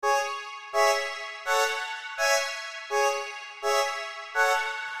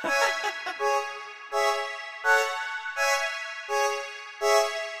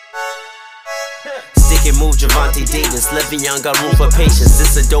make it move, Javante Davis. Living young, got room for patience.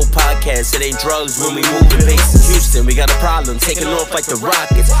 This a dope podcast, it ain't drugs when we moving bases. Houston, we got a problem, taking off like the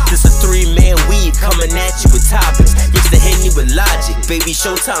Rockets. This a 3-man weave, coming at you with topics. Mix the Henny with logic, baby,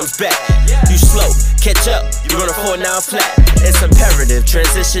 showtime's back. You slow, catch up, you run a 4-9 flat. It's imperative,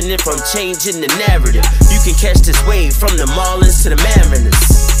 transitioning from changing the narrative. You can catch this wave from the Marlins to the Mariners.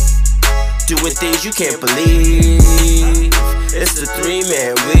 Doing things you can't believe. It's the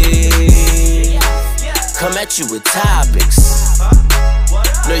 3-man weave. Come at you with topics.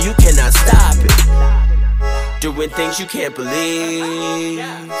 No, you cannot stop it. Doing things you can't believe.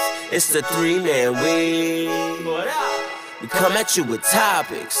 It's the 3-man weave. We come at you with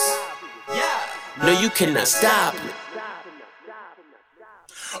topics. No, you cannot stop it.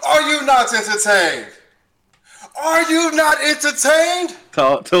 Are you not entertained? Are you not entertained?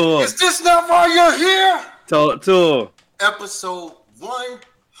 Talk to him. Is this not why you're here? Talk to him. Episode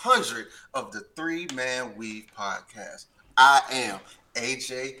 100 of the 3-Man Weave podcast. I am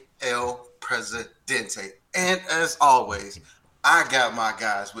AJ El Presidente. And as always, I got my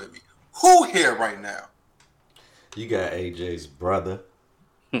guys with me. Who here right now? You got AJ's brother.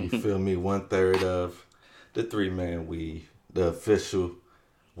 You feel me? 1/3 of the 3-Man Weave, the official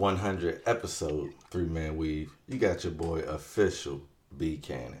 100 episode 3-Man Weave. You got your boy official B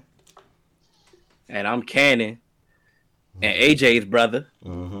Cannon. And I'm Cannon. And AJ's brother.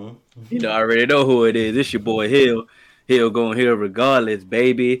 Mm-hmm. You know, I already know who it is. It's your boy Hill. Hill going here regardless,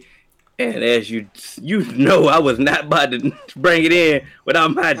 baby. And as you know, I was not about to bring it in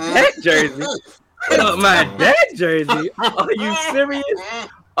without my Dak jersey. Without my Dak jersey. Are you serious?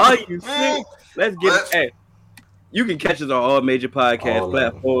 Are you serious? Let's get it. Hey, you can catch us on all major podcast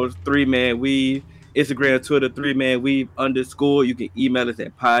platforms. 3-Man Weave. Instagram, Twitter, 3-Man Weave _. You can email us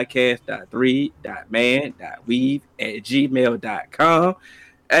at podcast.3.man.weave@gmail.com.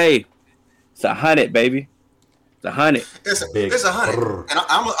 Hey, it's 100, baby. It's 100. It's 100. And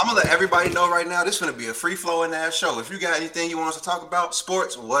I'm gonna let everybody know right now, this is gonna be a free-flowing ass show. If you got anything you want us to talk about,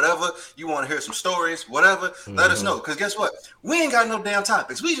 sports, whatever, you want to hear some stories, whatever, let us know. Because guess what? We ain't got no damn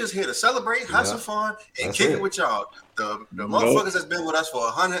topics. We just here to celebrate, have some fun, and kick it with y'all. The motherfuckers that's been with us for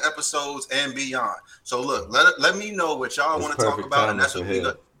 100 episodes and beyond. So look, let me know what y'all want to talk about, and that's what we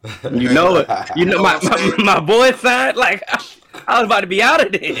got. You know it. You know my boy side, like I was about to be out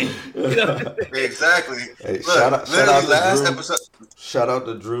of there. You know? Exactly. Hey, look, shout out last to Drew. episode. Shout out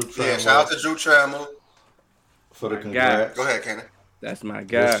to Drew Trammell. Yeah, shout out to Drew Trammell for the congrats. Go ahead, Kenny. That's my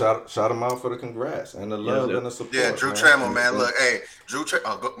guy. Yeah, shout him out for the congrats and the love and the support. Yeah, Drew Trammell, man. Look, hey, Drew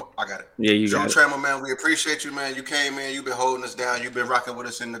Trammell. I got it. Yeah, you Drew got Trammell, man. We appreciate you, man. You came in. You've been holding us down. You've been rocking with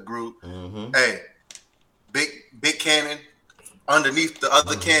us in the group. Mm-hmm. Hey, big Cannon underneath the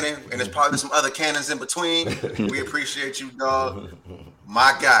other cannon, and there's probably some other cannons in between. We appreciate you, dog.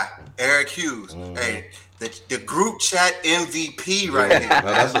 My guy, Eric Hughes. Mm-hmm. Hey, the group chat MVP right here. No,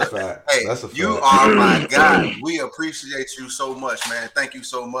 that's a fact. Hey, that's a fact. You are my guy. We appreciate you so much, man. Thank you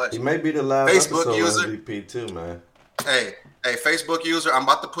so much. He may be the last Facebook user MVP too, man. Hey, Facebook user. I'm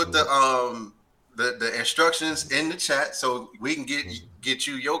about to put the instructions in the chat so we can get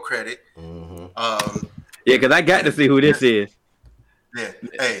you your credit. Mm-hmm. Yeah, because I got to see who this is. Yeah.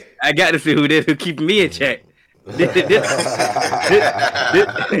 Hey, I got to see who this who keeping me in check. This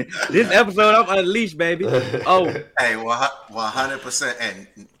episode, I'm unleashed, baby. Oh, hey, 100%. And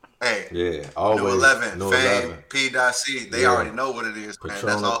hey, yeah, always No 11, No Fame, 11. P.C. They already know what it is, man.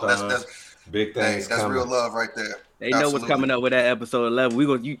 That's all. That's big things. That's real love right there. They know what's coming up with that episode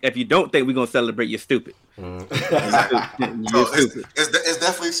 11. If you don't think we're gonna celebrate, you're stupid. You're stupid. It's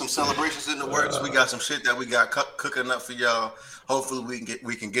definitely some celebrations in the works. We got some shit that we got cooking up for y'all. Hopefully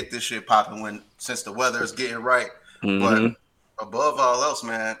we can get this shit popping since the weather is getting right. Mm-hmm. But above all else,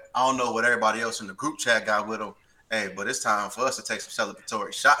 man, I don't know what everybody else in the group chat got with them. Hey, but it's time for us to take some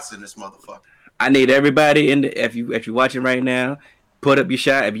celebratory shots in this motherfucker. I need everybody if you're watching right now, put up your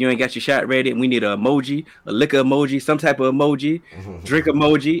shot. If you ain't got your shot ready, we need an emoji, a liquor emoji, some type of emoji, drink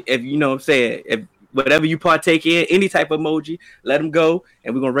emoji. If you know what I'm saying, if whatever you partake in, any type of emoji, let them go,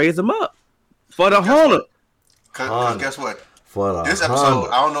 and we're gonna raise them up for the Honda. Cause guess what? This episode,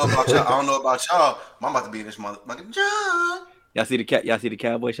 I don't know about y'all. I'm about to be in this motherfucking job. Y'all see the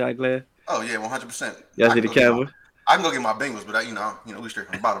cowboy shot glass? Oh yeah, 100%. Y'all see the cowboy? I can go get my Bengals, but you know, we straight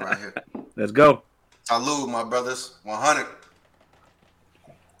from the bottom right here. Let's go. Salute, my brothers. 100.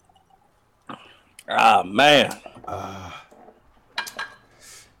 Ah, man.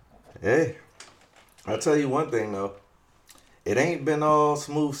 Hey, I'll tell you one thing though. It ain't been all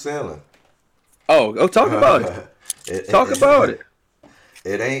smooth sailing. Oh, talk about it. Talk about it.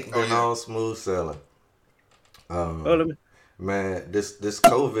 It ain't been all smooth sailing. Man, this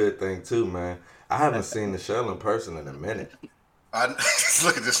COVID thing too, man. I haven't seen Nichelle in person in a minute.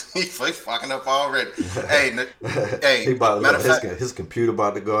 Look at this. He's fucking up already. Hey, he about matter of fact, his computer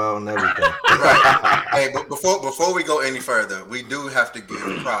about to go out and everything. Right. Hey, but before we go any further, we do have to give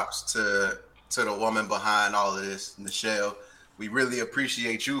props to the woman behind all of this, Nichelle. We really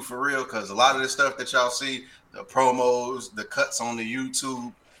appreciate you for real, because a lot of this stuff that y'all see, the promos, the cuts on the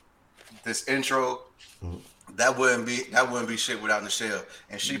YouTube, this intro, that wouldn't be shit without Nichelle.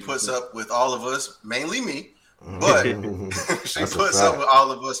 And she puts up with all of us, mainly me. But she puts up with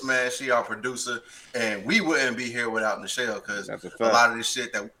all of us, man. She our producer, and we wouldn't be here without Nichelle, because a lot of this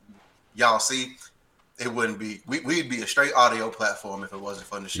shit that y'all see, it wouldn't be. We'd be a straight audio platform if it wasn't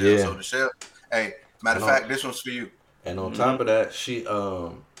for Nichelle. Yeah. So Nichelle, hey, matter of fact, this one's for you. And on top of that, she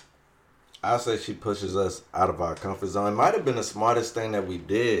I'll say she pushes us out of our comfort zone. It might have been the smartest thing that we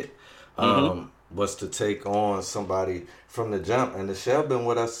did, was to take on somebody from the jump. And Nichelle been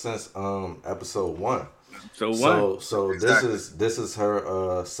with us since episode 1. So exactly. this is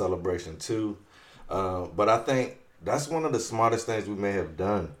her celebration too, but I think that's one of the smartest things we may have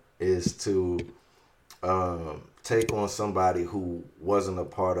done, is to take on somebody who wasn't a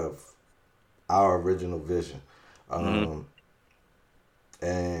part of our original vision, and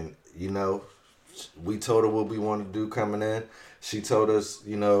you know, we told her what we wanted to do coming in. She told us,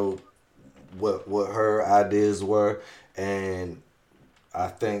 you know, what her ideas were, and I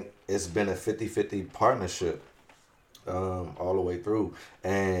think it's been a 50-50 partnership all the way through.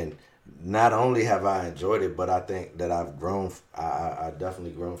 And not only have I enjoyed it, but I think that I've grown. I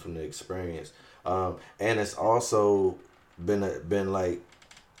definitely grown from the experience. And it's also been like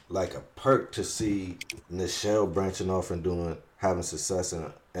a perk to see Nichelle branching off and having success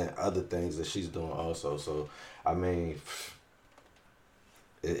and other things that she's doing also. So, I mean,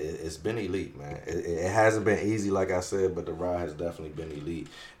 it's been elite, man. It hasn't been easy, like I said, but the ride has definitely been elite.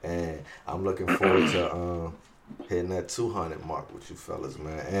 And I'm looking forward to hitting that 200 mark with you fellas,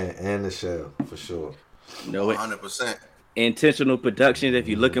 man. And Nichelle, for sure. No, 100%. Intentional Productions, if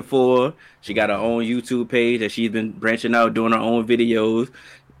you're looking for her, she got her own YouTube page that she's been branching out, doing her own videos.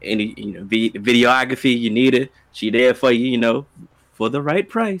 Any videography you need it, she there for you, you know, for the right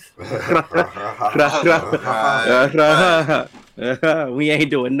price. We ain't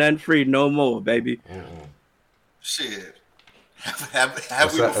doing nothing free no more, baby. Shit. Have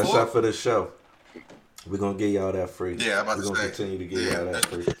we before? Except for this show. We're going to give y'all that free. Yeah, we're going to continue to give y'all that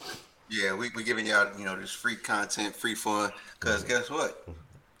free. Yeah, we giving y'all, you know, this free content, free fun. Because guess what?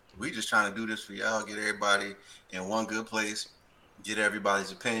 We just trying to do this for y'all, get everybody in one good place, get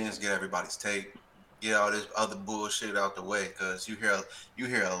everybody's opinions, get everybody's take, get all this other bullshit out the way. Because you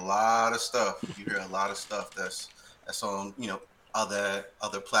hear a lot of stuff. You hear a lot of stuff that's on, you know, other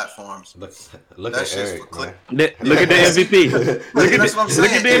platforms. Look at Eric, look at the MVP. Look at the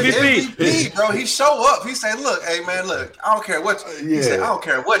MVP, bro. He show up. He say, "Look, hey man, look. I don't care what." He said, "I don't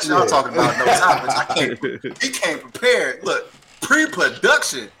care what y'all talking about. No topics. He came prepared. Look,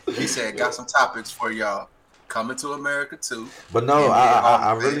 pre-production." He said, "Got some topics for y'all. Coming to America too." But no,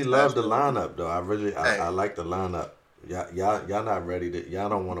 I really love the lineup though. I like the lineup. Y'all not ready to. Y'all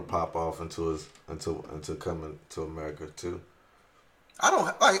don't want to pop off into coming to America too. I don't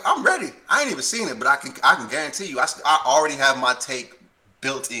like. I'm ready. I ain't even seen it, but I can guarantee you, I already have my take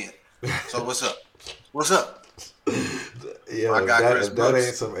built in. So what's up? What's up? Yeah, I got Chris Brooks. That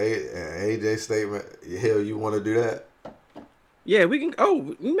ain't some AJ statement. Hell, you want to do that? Yeah, we can.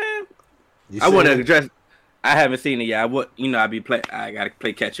 Oh man, I want to address. I haven't seen it yet. I gotta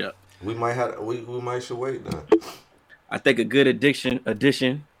play catch up. We might should wait then. I think a good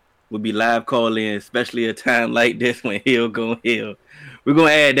addition would be live call in, especially a time like this when Hill going Hill. We're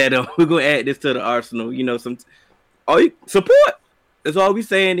gonna add that on. We're gonna add this to the arsenal. You know, support. That's all we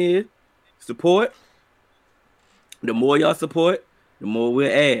saying is support. The more y'all support, the more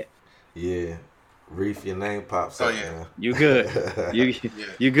we'll add. Yeah. Reef, your name pops up. Yeah. Man. You good.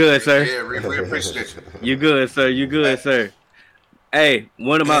 You good, sir. Yeah, Reef, we appreciate you. You good, sir. You good, sir. Hey,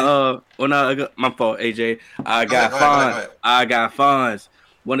 one of my fault, AJ. I got Fonz.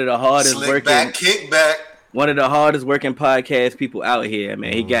 One of the hardest kickback. One of the hardest working podcast people out here,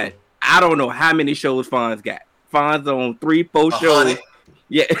 man. He got, I don't know how many shows Fonz got. Fonz on 3-4 shows.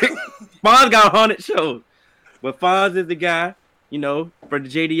 Yeah, Fonz got 100 shows. But Fonz is the guy, you know, for the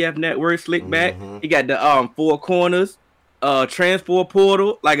JDF Network, Slickback. He got the 4 Corners, Transport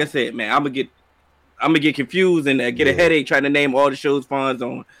Portal. Like I said, man, I'm gonna get confused and get a headache trying to name all the shows Fonz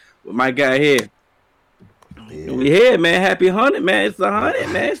on with my guy here. Yeah. We here, man. Happy 100, man. It's 100,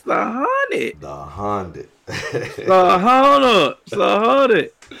 man. It's 100. The 100. It's 100. It's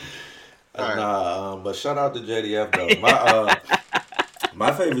 100. But shout out to JDF though.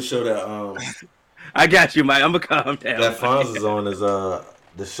 My favorite show I got you, Mike. I'm gonna calm down. That Fonz on is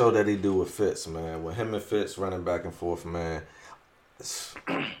the show that he do with Fitz, man. When him and Fitz running back and forth, man.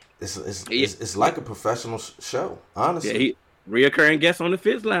 It's like a professional show, honestly. Yeah, he reoccurring guest on the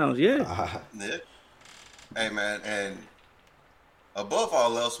Fitz Lounge. Yeah. Hey, man, and above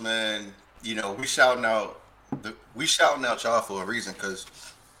all else, man, you know, we shouting out y'all for a reason, because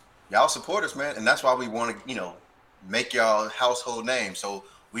y'all support us, man, and that's why we want to, you know, make y'all household name. So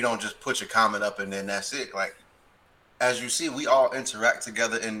we don't just put your comment up and then that's it. Like, as you see, we all interact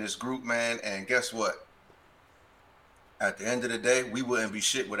together in this group, man, and guess what? At the end of the day, we wouldn't be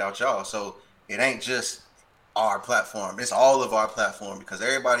shit without y'all. So it ain't just our platform. It's all of our platform, because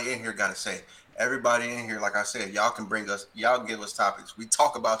everybody in here got to say. Everybody in here, like I said, y'all can bring us, y'all give us topics. We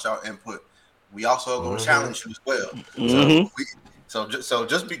talk about y'all input. We also going to challenge you as well. So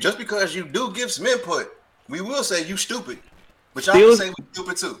just because you do give some input, we will say you stupid. But y'all can say we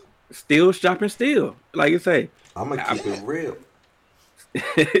stupid too. Still shopping still. Like you say. I'm going to keep it real.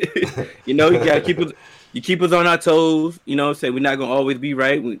 You know, you got to keep us on our toes. You know what I'm saying? We're not going to always be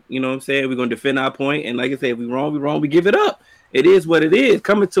right. You know what I'm saying? We're going to defend our point. And like I said, if we're wrong, we give it up. It is what it is.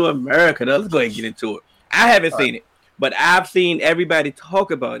 Coming to America. Let's go ahead and get into it. I haven't seen it, but I've seen everybody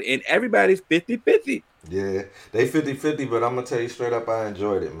talk about it, and everybody's 50-50. Yeah, they 50-50, but I'm going to tell you straight up, I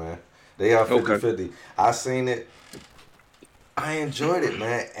enjoyed it, man. They are 50-50. Okay. I seen it. I enjoyed it,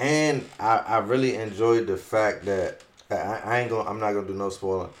 man. And I really enjoyed the fact that I'm not going to do no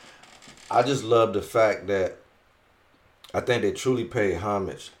spoiling. I just love the fact that I think they truly paid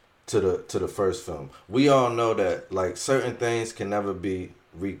homage to the first film. We all know that like certain things can never be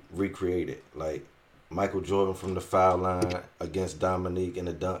recreated. Like Michael Jordan from the foul line against Dominique in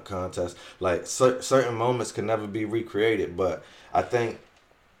the dunk contest. Like certain moments can never be recreated. But I think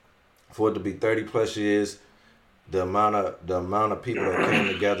for it to be 30 plus years, the amount of people that came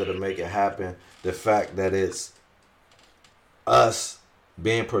together to make it happen, the fact that it's us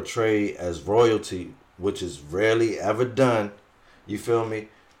being portrayed as royalty, which is rarely ever done. You feel me?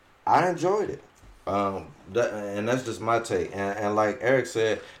 I enjoyed it. And that's just my take. And like Eric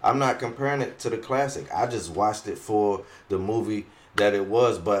said, I'm not comparing it to the classic. I just watched it for the movie that it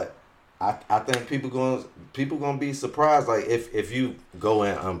was. But I think people gonna be surprised. Like if you go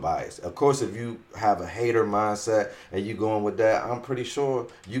in unbiased. Of course, if you have a hater mindset and you going with that, I'm pretty sure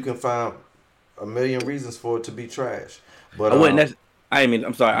you can find a million reasons for it to be trash. But I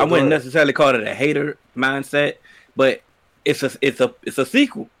wouldn't necessarily call it a hater mindset, but it's a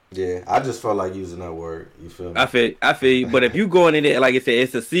sequel. Yeah, I just felt like using that word. You feel me? I feel you. But if you going in there, like I said,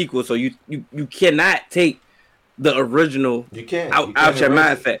 it's a sequel, so you cannot take the original out your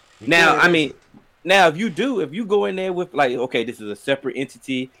mindset. Now if you go in there with like, okay, this is a separate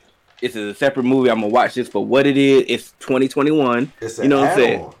entity, this is a separate movie, I'm gonna watch this for what it is. It's 2021. You know what I'm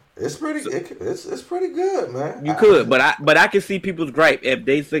saying? It's pretty. It's pretty good, man. You could, but I can see people's gripe if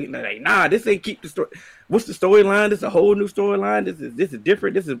they think like, nah, this ain't keep the story. What's the storyline? This is a whole new storyline. This is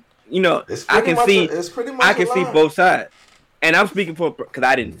different. This is, you know, I can see both sides, and I'm speaking for because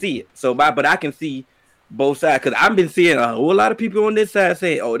I didn't see it. So, but I can see both sides because I've been seeing a whole lot of people on this side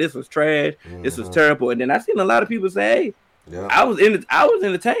say, "Oh, this was trash. This was terrible," and then I seen a lot of people say, "Hey, I was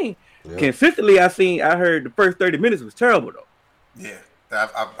entertained." Yeah. Consistently, I heard the first 30 minutes was terrible though. Yeah.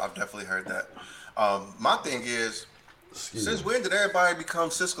 I've definitely heard that. My thing is, since when did everybody become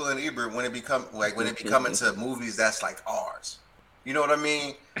Siskel and Ebert when it become into movies that's like ours? You know what I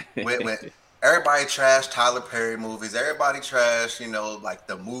mean? When everybody trash Tyler Perry movies, everybody trash, you know, like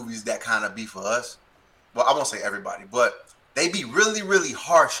the movies that kind of be for us. Well, I won't say everybody, but they be really, really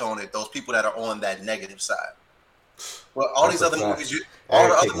harsh on it. Those people that are on that negative side. Well, all these other movies,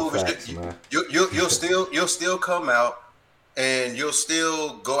 you'll still come out. And you'll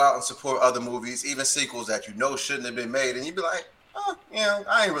still go out and support other movies, even sequels that you know shouldn't have been made. And you'd be like, oh, yeah,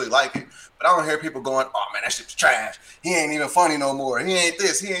 I ain't really like it. But I don't hear people going, oh, man, that shit's trash. He ain't even funny no more. He ain't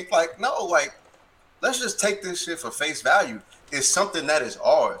this. He ain't like, no, like, let's just take this shit for face value. It's something that is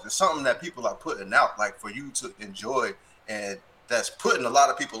ours. It's something that people are putting out, like, for you to enjoy. And that's putting a lot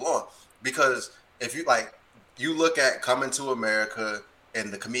of people on. Because if you, like, you look at Coming to America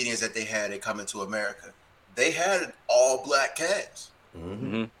and the comedians that they had at Coming to America, they had an all-black cast.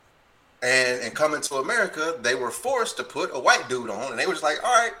 Mm-hmm. And Coming to America, they were forced to put a white dude on. And they were just like,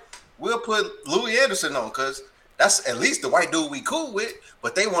 all right, we'll put Louis Anderson on because that's at least the white dude we cool with.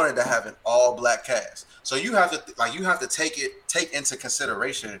 But they wanted to have an all-black cast. So you have to take into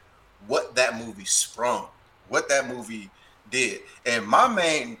consideration what that movie sprung, what that movie did. And my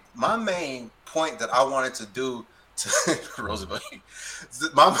main point that I wanted to do to Roosevelt,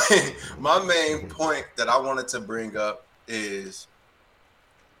 my main point that I wanted to bring up is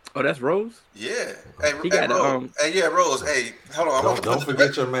Oh, that's Rose. Yeah. Hey, He hey, got Rose. Hey, yeah, Rose. Hey, hold on. I'm about to Don't put the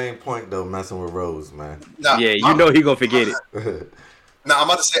forget your main point though, messing with Rose, man. Nah, Yeah, you know he gonna forget it. No, I'm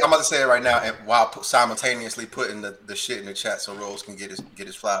about to say it right now, and while simultaneously putting the shit in the chat so Rose can get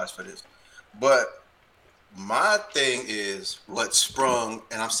his flowers for this. But my thing is what sprung,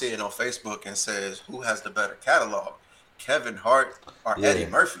 and I'm seeing on Facebook and says, who has the better catalog, Kevin Hart or Eddie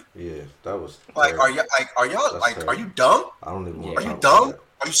Murphy? Yeah, that was like, terrible. are y'all like, terrible. are you dumb? I don't even. Are you dumb?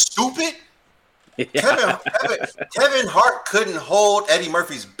 Are you stupid? Kevin Hart couldn't hold Eddie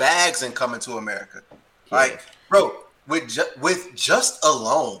Murphy's bags in Coming to America. Yeah. Like, bro, with just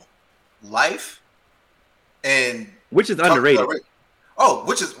alone, Life and which is underrated. Oh,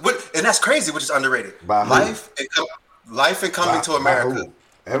 and that's crazy. Which is underrated. By Life and Coming to America.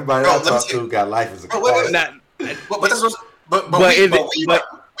 Everybody I talk to got Life as a classic. But we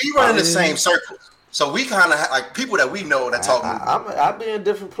run in the same circles. So we kind of like people that we know that talk. I be in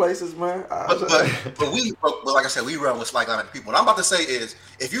different places, man. But like I said, we run with like-minded people. What I'm about to say is,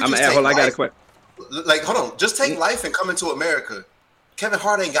 if you just take I got a question. Like, hold on, just take Life and Coming to America. Kevin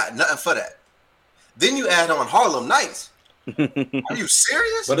Hart ain't got nothing for that. Then you add on Harlem Nights. Are you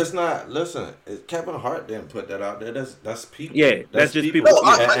serious? But it's not. Listen, Kevin Hart didn't put that out there. That's people. Yeah, that's just people.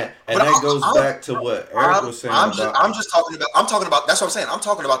 And that goes back to what Eric was saying. I'm talking about. That's what I'm saying. I'm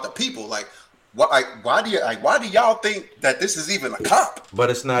talking about the people. Like, why do y'all think that this is even a comp? But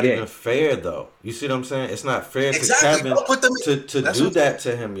it's not even fair, though. You see what I'm saying? It's not fair to Kevin to do that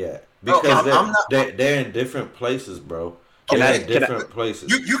to him yet, because they're in different places, bro.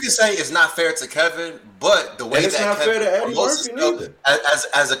 Places. You can say it's not fair to Kevin, but the way it's that not Kevin fair to Eddie Murphy neither.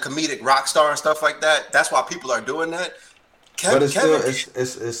 As a comedic rock star and stuff like that, that's why people are doing that. But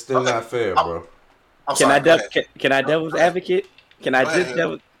it's still not fair, bro. Can I devil's advocate? Can I just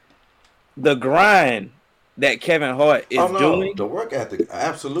devil the grind that Kevin Hart is doing? The work ethic,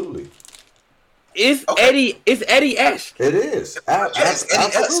 absolutely. It's Eddie Ash. It is.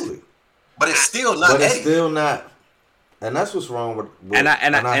 Absolutely. But it's still not. But it's still not. And that's what's wrong with and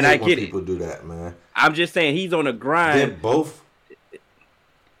I get it. People do that, man. I'm just saying he's on a grind. Then both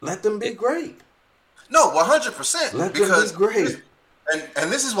let them be great. No, 100%. Let them be great.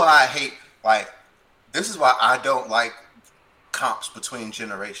 And this is why I hate this is why I don't like comps between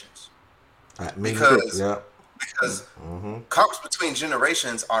generations. Because comps between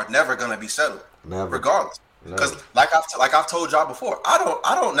generations are never going to be settled. Never. Regardless. Because like I've told y'all before, I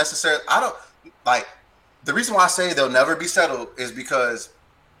don't necessarily the reason why I say they'll never be settled is because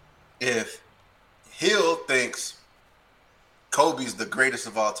if Hill thinks Kobe's the greatest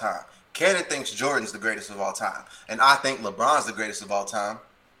of all time, Cannon thinks Jordan's the greatest of all time, and I think LeBron's the greatest of all time,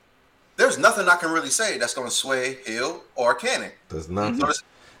 there's nothing I can really say that's going to sway Hill or Cannon. There's nothing.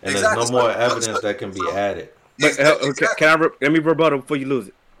 And there's no more evidence that can be added. But, let me rebuttal before you lose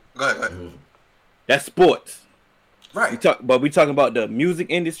it. Go ahead. That's sports. Right. We talking about the music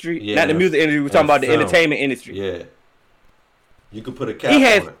industry, not the music industry. We're talking about the entertainment industry. Yeah. You could put a cap on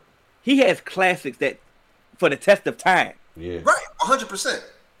it. He has classics that for the test of time. Yeah. Right. 100%.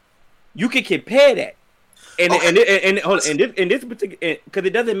 You can compare that, in this particular, because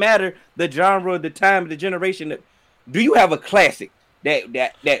it doesn't matter the genre, the time, the generation. Do you have a classic that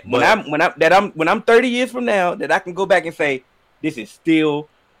when I'm 30 years from now that I can go back and say this is still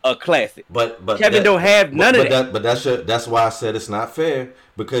a classic? But Kevin don't have none of that. But that's why I said it's not fair,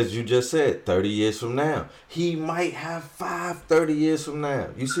 because you just said 30 years from now. He might have 30 years from now.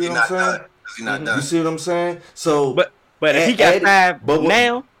 You see what I'm saying? He's not done. You see what I'm saying? So, but if he got 5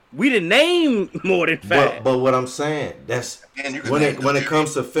 now, we didn't name more than 5. But what I'm saying, that's when it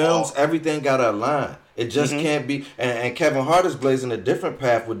comes to films, everything got to align. It just can't be. And Kevin Hart is blazing a different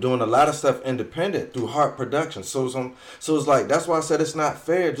path with doing a lot of stuff independent through Hart Productions. So it's like, that's why I said it's not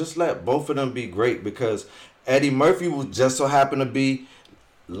fair. Just let both of them be great, because Eddie Murphy would just so happen to be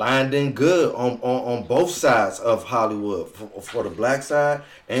lined in good on both sides of Hollywood, for the black side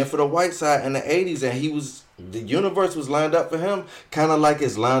and for the white side in the 80s. And the universe was lined up for him, kind of like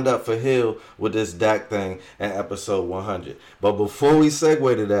it's lined up for Hill with this Dak thing in episode 100. But before we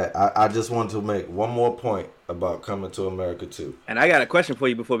segue to that, I just want to make one more point about Coming to America 2. And I got a question for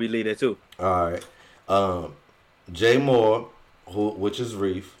you before we leave that too. All right. Jay Moore, which is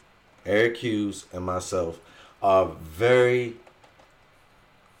Reef, Eric Hughes, and myself are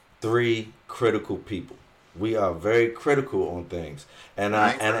three critical people. We are very critical on things. And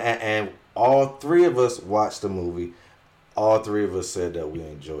and all three of us watched the movie. All three of us said that we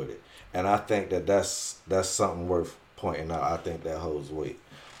enjoyed it. And I think that's something worth pointing out. I think that holds weight.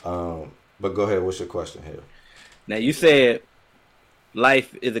 But go ahead, what's your question here? Now, you said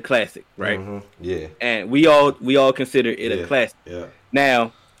Life is a classic, right? Yeah. And we all consider it a classic. Yeah.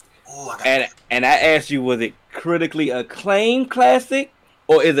 Now, And I asked you, was it critically acclaimed classic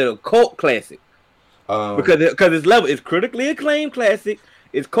or is it a cult classic? Because it's level, it's critically acclaimed classic,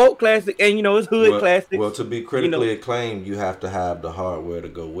 it's cult classic, and it's hood classic. Well, to be critically acclaimed, you have to have the hardware to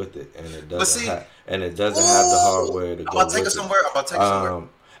go with it, and it doesn't have the hardware to go with it. I'm about to take it somewhere.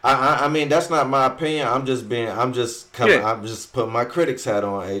 I mean, that's not my opinion. I'm just putting my critics hat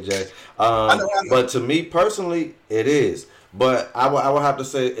on, AJ. I know. But to me personally, it is. But I would have to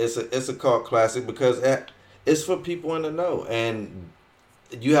say it's a cult classic because it's for people in the know, and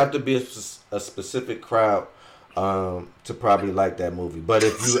you have to be a specific crowd to probably like that movie. But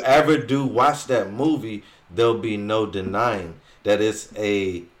if you ever do watch that movie, there'll be no denying that it's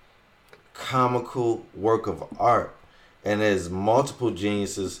a comical work of art, and there's multiple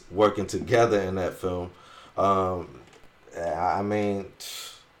geniuses working together in that film. I mean,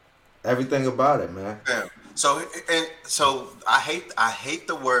 everything about it, man. Yeah. So I hate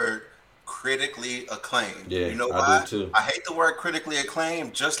the word critically acclaimed. Yeah, you know why? I do too. I hate the word critically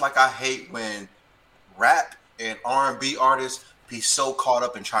acclaimed, just like I hate when rap and R&B artists be so caught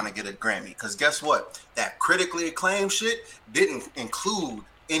up in trying to get a Grammy. Because guess what? That critically acclaimed shit didn't include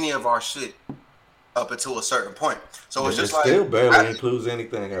any of our shit up until a certain point. So it's just like still barely includes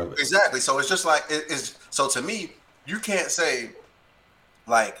anything of it. Exactly. So it's just like so to me, you can't say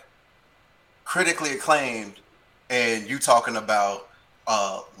like critically acclaimed and you talking about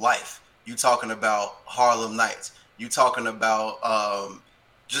Life, you talking about Harlem Nights, you talking about I'm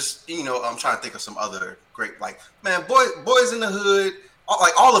trying to think of some other great, like, man, Boys in the Hood,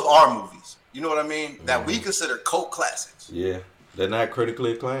 like all of our movies, you know what I mean, that we consider cult classics. Yeah, they're not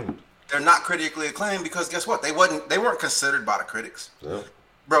critically acclaimed. They're not critically acclaimed because guess what, they weren't considered by the critics. Yeah.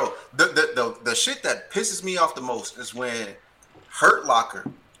 Bro, the shit that pisses me off the most is when Hurt Locker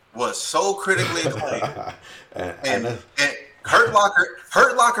was so critically acclaimed, and Hurt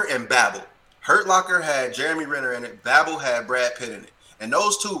Locker and Babel. Hurt Locker had Jeremy Renner in it. Babel had Brad Pitt in it, and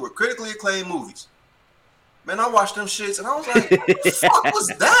those two were critically acclaimed movies. Man, I watched them shits, and I was like, "What the fuck was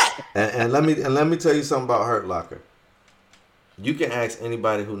that?" And let me tell you something about Hurt Locker. You can ask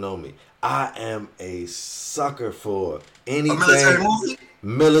anybody who know me. I am a sucker for anything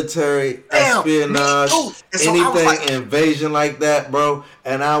military espionage, anything invasion like that, bro.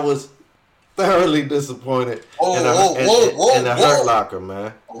 And I was thoroughly disappointed in the Hurt Locker,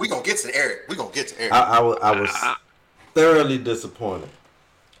 man. We gonna get to Eric. I was thoroughly disappointed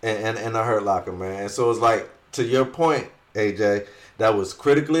in the Hurt Locker, man. And so it's like, to your point, AJ, that was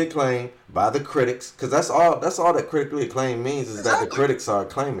critically acclaimed by the critics, because that's all that critically acclaimed means is that the critics are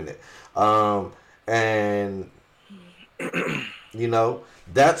acclaiming it. And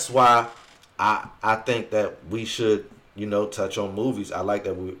that's why I think that we should touch on movies. I like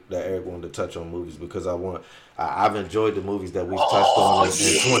that Eric wanted to touch on movies because I've enjoyed the movies that we've touched on in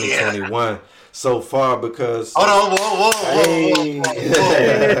 2021 so far because whoa.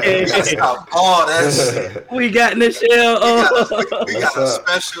 Stop all that shit. We got Nichelle. We got a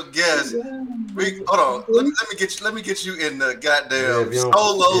special guest. Hold on. Let me get you in the goddamn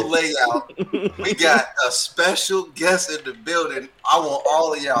solo layout. We got a special guest in the building. I want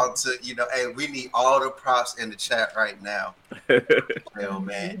all of y'all to, hey, we need all the props in the chat right now. Hell,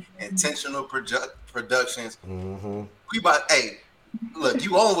 man. Intentional Productions. Mm-hmm. Hey, look,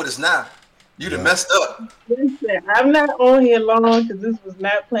 you on with us now. You done messed up. Listen, I'm not on here long because this was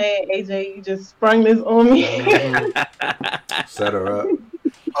not planned. AJ, you just sprung this on me. Set her up.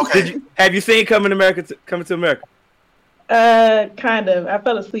 Okay. Have you seen Coming to America? Kind of. I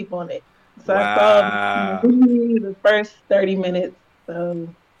fell asleep on it. So I saw the first 30 minutes. So.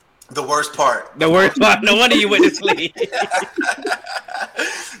 The worst part. No wonder you went to sleep.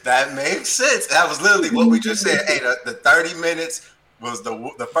 That makes sense. That was literally what we just said. Hey, the 30 minutes was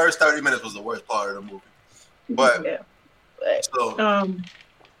the first 30 minutes was the worst part of the movie. But yeah.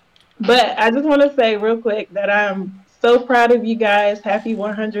 But I just want to say real quick that I'm so proud of you guys. Happy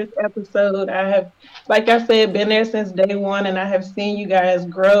 100th episode. I have, like I said, been there since day one, and I have seen you guys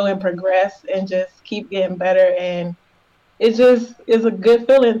grow and progress and just keep getting better. And it just is a good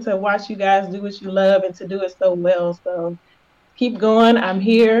feeling to watch you guys do what you love and to do it so well. So keep going. I'm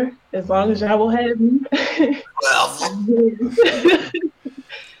here as long as y'all will have me.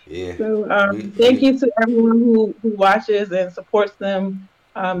 Yeah. So thank you to everyone who watches and supports them.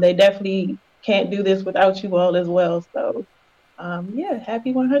 They definitely can't do this without you all as well. So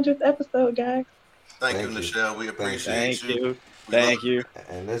happy 100th episode, guys. Thank you, Nichelle. We appreciate you. Thank you.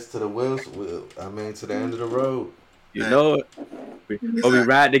 And that's to the to the end of the road. You know it. We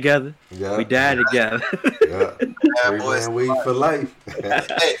ride together. Yeah. We die together. Yeah. Bad Boys Weed for life.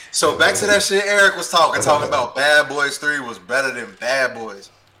 Hey, so back to that shit Eric was talking about Bad Boys 3 was better than Bad Boys.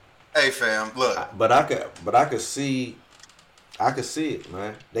 Hey fam, look. But I could see it,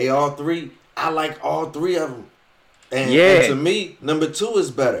 man. They all three. I like all three of them. And to me, number 2 is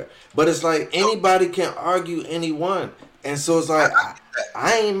better. But it's like anybody can argue any one. And so it's like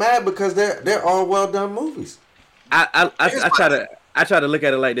I ain't mad because they're all well done movies. I try to look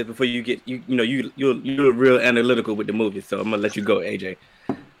at it like this before you get you're real analytical with the movies. So I'm gonna let you go, AJ.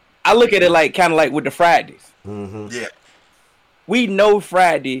 I look at it like kind of like with the Fridays. Mm-hmm. Yeah. We know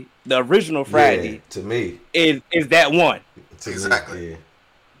Friday, the original Friday, to me is that one. Exactly. Yeah.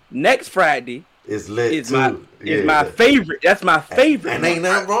 Next Friday is lit is too. my favorite. That's my favorite. And ain't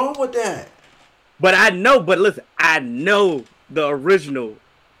nothing wrong with that. But listen, I know the original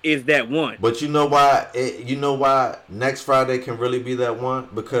is that one. But you know why? Next Friday can really be that one?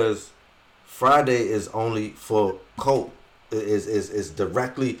 Because Friday is only for cult. Is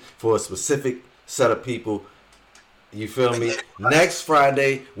directly for a specific set of people. You feel me? Next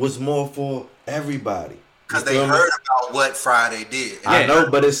Friday was more for everybody. Because they heard about what Friday did. I know,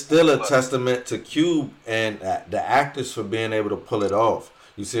 but it's still a testament to Cube and the actors for being able to pull it off.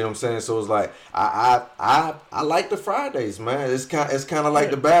 You see what I'm saying? So it's like I like the Fridays, man. It's kind of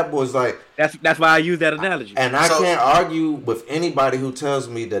like the Bad Boys. Like that's why I use that analogy. And I can't argue with anybody who tells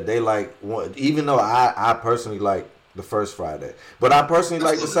me that they like one, even though I personally like the first Friday, but I personally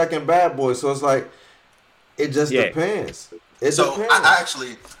like the second Bad Boy. So it's like it just depends. It depends. I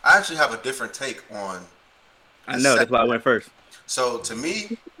actually have a different take on. I know that's why I went first. So to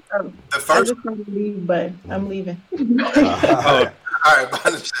me, the I first. just want to leave, but I'm leaving. All right,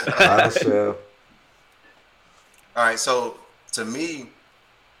 bye, Michelle. All right, so to me,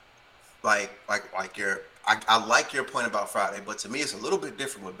 I like your point about Friday, but to me it's a little bit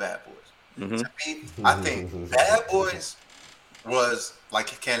different with Bad Boys. Mm-hmm. To me, I think Bad Boys was, like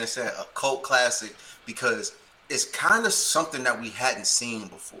Cannon said, a cult classic because it's kind of something that we hadn't seen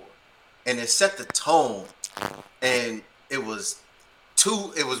before, and it set the tone, and it was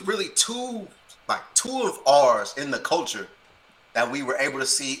really two of ours in the culture that we were able to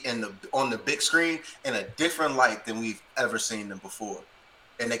see on the big screen in a different light than we've ever seen them before.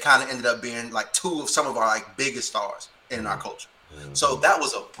 And they kind of ended up being like two of some of our like biggest stars in our culture. So that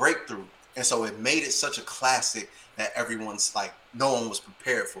was a breakthrough. And so it made it such a classic that everyone's like, no one was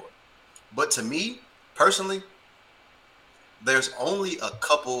prepared for it. But to me, personally, there's only a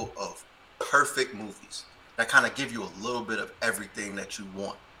couple of perfect movies that kind of give you a little bit of everything that you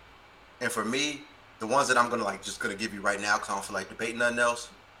want. And for me, the ones that I'm gonna give you right now, because I don't feel like debating nothing else,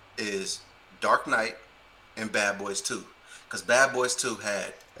 is Dark Knight and Bad Boys 2. Because Bad Boys 2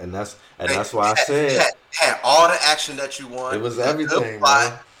 had why I said had all the action that you want. It was everything. A good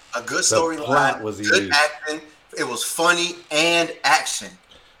plot, a good storyline, good acting. It was funny and action.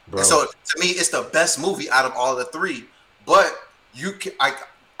 Bro. And so to me, it's the best movie out of all the three. But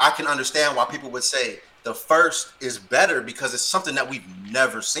I can understand why people would say the first is better because it's something that we've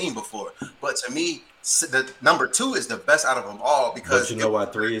never seen before. But to me, the number 2 is the best out of them all because you know why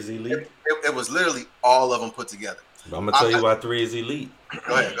 3 is elite? It was literally all of them put together. I'm gonna tell you why 3 is elite.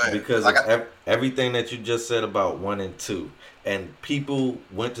 Go ahead. Because everything that you just said about 1 and 2, and people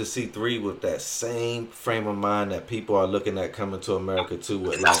went to see 3 with that same frame of mind that people are looking at Coming to America 2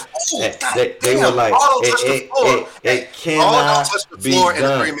 with. Like, they were like, it cannot be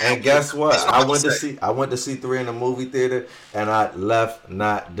done. And guess what? I went to see 3 in the movie theater, and I left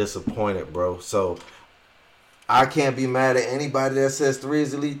not disappointed, bro. So I can't be mad at anybody that says 3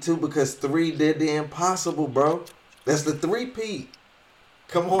 is elite too, because 3 did the impossible, bro. That's the 3-peat.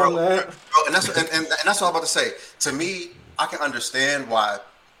 Come on, man. Bro, and that's what I'm about to say. To me, I can understand why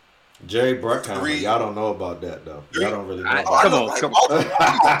Jerry Bruckheimer. Y'all don't know about that though. Y'all don't really know. Come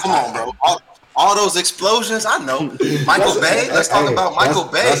on, bro. All those explosions, I know. Michael Bay. Let's talk about Michael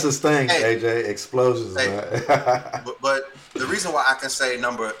Bay. That's his thing, AJ. Explosions, man. but the reason why I can say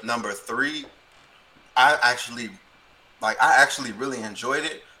number 3, I actually really enjoyed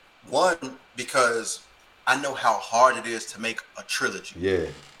it. One, because I know how hard it is to make a trilogy.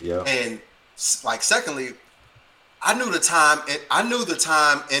 Yeah. And like, secondly, I knew the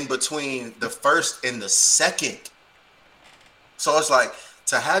time in between the first and the second. So it's like,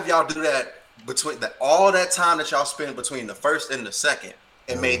 to have y'all do that between all that time that y'all spent between the first and the second,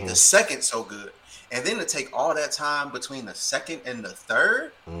 and made the second so good, and then to take all that time between the second and the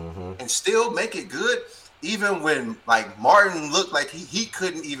third, and still make it good, even when like Martin looked like he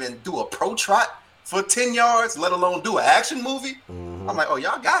couldn't even do a pro trot for 10 yards, let alone do an action movie. I'm like, oh,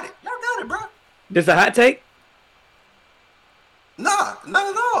 y'all got it, bro. This a hot take? Nah,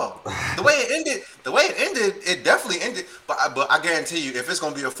 not at all. The way it ended, it definitely ended. But I guarantee you, if it's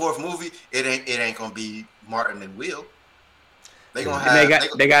gonna be a 4th movie, it ain't gonna be Martin and Will. They gonna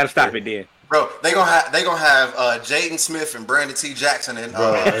have. They gotta stop it then. Bro, they gonna have Jaden Smith and Brandon T. Jackson and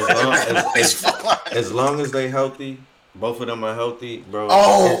as long as they healthy, both of them are healthy, bro.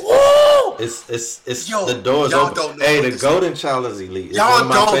 It's the doors open. Hey, the Golden Child is elite. It's y'all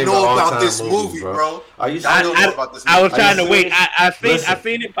don't know about this movie, bro. Are you? Y'all don't know about this movie. I was trying to wait. I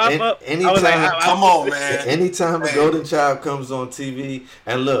seen it pop up. Anytime, come on, man. Anytime the Golden Child comes on TV,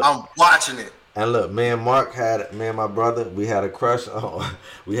 and look, I'm watching it. And look, me and my brother, we had a crush on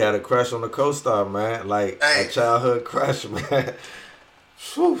the co-star, man. Like a childhood crush, man.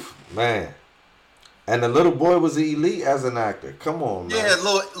 Whew, man. And the little boy was elite as an actor. Come on, man. Yeah,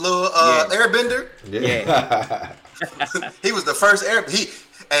 little Airbender. Yeah. He was the first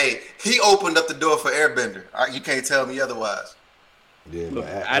he opened up the door for Airbender. You can't tell me otherwise. Yeah, but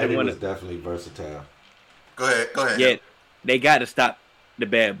Eddie was definitely versatile. Go ahead. Yeah, they got to stop the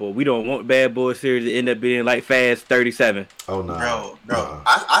Bad Boy. We don't want Bad Boy series to end up being like Fast 37. Oh no, bro.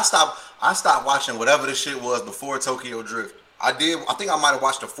 I stopped watching whatever the shit was before Tokyo Drift. I think I might have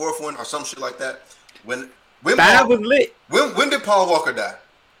watched the fourth one or some shit like that. When 5 was lit. When did Paul Walker die?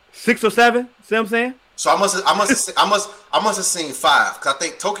 6 or 7. See what I'm saying? So I must have seen 5 because I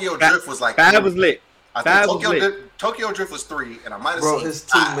think Tokyo Drift was like 5 was lit. I think Tokyo Drift was 3, and I might have seen. Bro, it's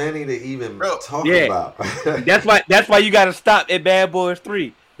too many to even talk about. That's why you got to stop at Bad Boys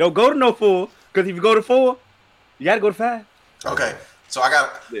 3. Don't go to no 4 because if you go to 4, you got to go to 5. Okay, so I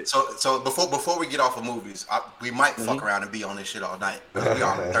got so before we get off of movies, we might fuck around and be on this shit all night. We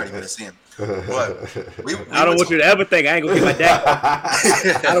are 30 minutes in. But I don't want you to ever think I ain't gonna be like that.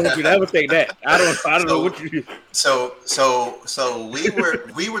 I don't want you to ever think that. I don't know what you. So we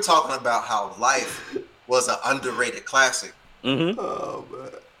were talking about how Life was an underrated classic. Mm-hmm. Oh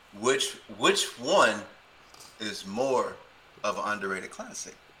man. Which one is more of an underrated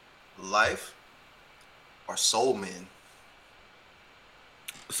classic? Life or Soul Man?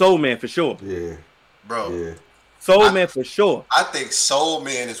 Soul Man for sure. Yeah. Bro. Yeah. Soul Man for sure. I think Soul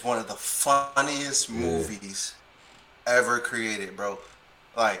Man is one of the funniest movies ever created, bro.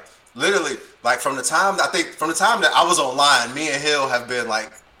 Like literally, like from the time that I was online, me and Hill have been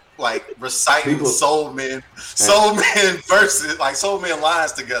like reciting Soul Man versus like Soul Man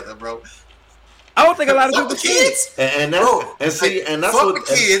lines together, bro. I don't think a lot of people the kids.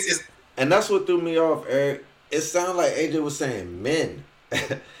 And that's what threw me off, Eric. It sounded like AJ was saying men.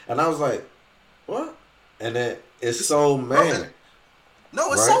 And I was like, what? And then it's Soul Man.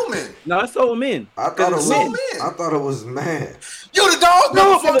 No, it's Soul Man. No, it's Soul Man. I thought it was man. You the dog,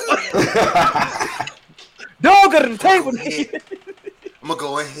 motherfucker. Dog at the table. I'm gonna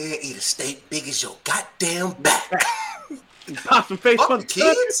go ahead and eat a steak big as your goddamn back. Pop some face on the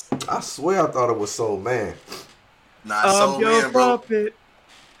kids. I swear I thought it was Soul Man. Nah, Soul Man, bro. Puppet.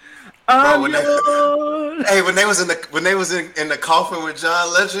 When they was in the coffin with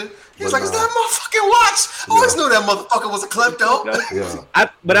John Legend, he was like, "Is that motherfucking watch?" I always knew that motherfucker was a klepto. Yeah. I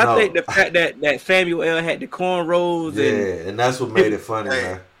think the fact that Samuel L. had the cornrows and that's what made it funny,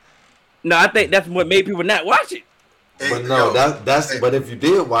 man. No, I think that's what made people not watch it. But no, but if you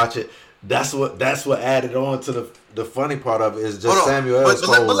did watch it, that's what added on to the funny part of it is just Samuel L.'s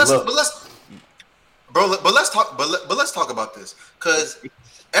whole look. But let's talk about this because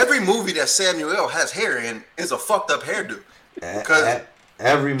every movie that Samuel L. has hair in is a fucked up hairdo. Because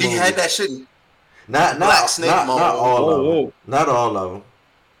every movie he had that shit. Not all of them.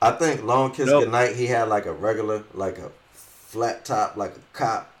 I think Long Kiss Goodnight he had like a regular, like a flat top, like a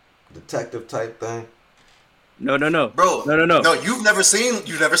cop detective type thing. No, bro. No, you've never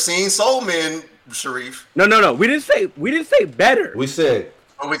seen Soul Man, Sharif. No. We didn't say better. We said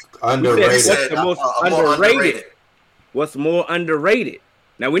underrated. We said what's the most underrated? What's more underrated?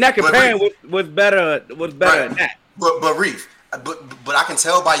 Now we're not comparing what's better than that. But Reef, but I can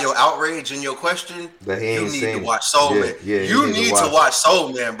tell by your outrage and your question that you need to watch Soul Man. You need to watch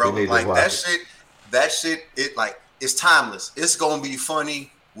Soul Man, bro. Like that shit. It like it's timeless. It's gonna be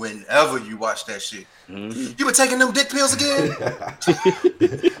funny whenever you watch that shit. Mm-hmm. You been taking them dick pills again?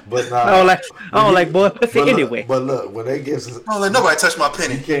 But nah, I don't like boy pussy anyway. But look, when they give, don't let nobody touch my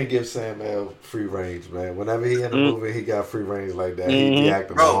penny. You can't give Sam L free range, man. Whenever he in the movie, he got free range like that. He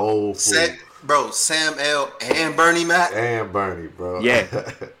acting the whole fool. Sam L and Bernie Mac and Bernie, bro. Yeah.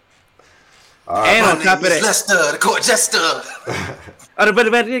 And on top of that, Lester, the court jester.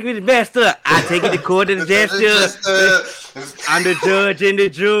 The master. I take it to court and the jester. I'm the judge and the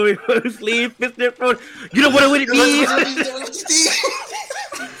jury. Sleep, you know what it means?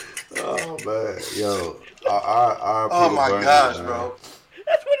 Oh man, yo, our oh my gosh, man. Bro.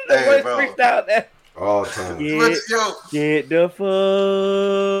 That's one of the worst freestyle there. All time. Get the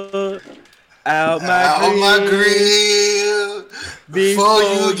fuck out my grill. Before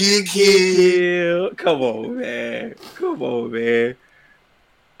you get killed. Come on, man. Come on, man.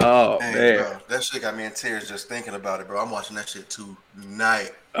 Oh, Hey, man. bro, that shit got me in tears just thinking about it, bro. I'm watching that shit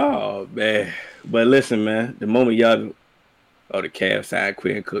tonight. Oh, man. But listen, man. The moment y'all... Oh, the Cavs signed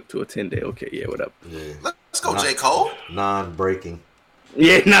Quinn Cook to a 10-day. Okay, yeah, what up? Yeah. Let's go, J. Cole. Non-breaking.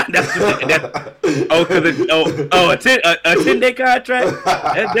 Yeah, nah, that's oh, cause a 10-day contract.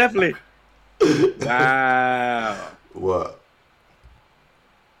 That's definitely wow. What?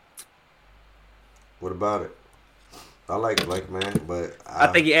 What about it? I like Blake, man, but I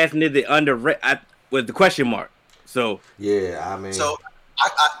think he asked me the underrated with the question mark. So yeah, I mean, so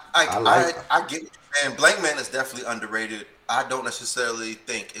I get it, man. Blank Man is definitely underrated. I don't necessarily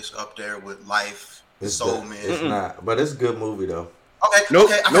think it's up there with Life, Soul Man. It's not, but it's a good movie though. Okay, Nope,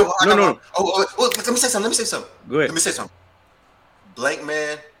 okay. no. Oh, let me say something. Go ahead. Let me say something. Blank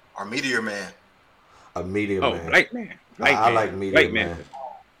Man or Meteor Man? A Meteor Man. Blank Man. I like Meteor Man.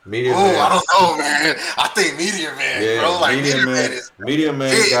 Meteor Man. Man. I don't know, man. I think Meteor Man, bro. Like Meteor Man is Meteor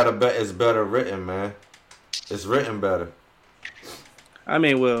Man is better written, man. It's written better. I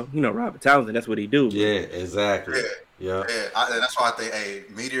mean, well, Robert Townsend, that's what he do. Yeah, exactly. Yeah. That's why I think, hey,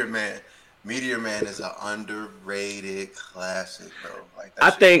 Meteor Man is an underrated classic, bro. Like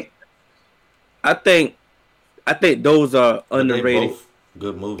that I think those are underrated. Both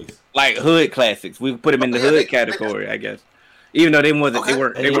good movies. Like hood classics. We put them in the hood category, I guess. Even though they weren't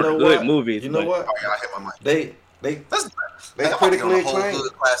good movies. You know what? Oh, yeah, I hit my mic. They I'm critically a whole acclaimed.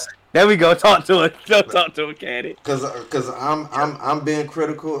 hood classic. There we go. Talk to it. Talk to it, Caddy. Because I'm being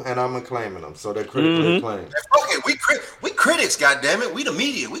critical and I'm acclaiming them, so they're critically acclaimed. Okay, we critics, goddammit. We the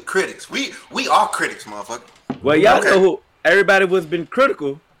media. We critics. We are critics, motherfucker. Well, y'all know who everybody was been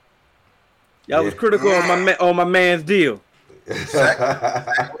critical. Y'all was critical on my man's deal.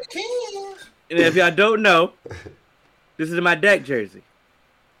 Exactly. And if y'all don't know, this is my Dak jersey.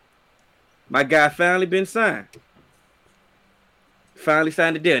 My guy finally been signed. Finally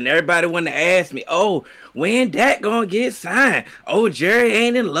signed the deal. And everybody wanted to ask me, oh, when Dak gonna get signed? Oh, Jerry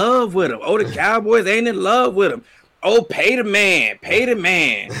ain't in love with him. Oh, the Cowboys ain't in love with him. Oh, pay the man.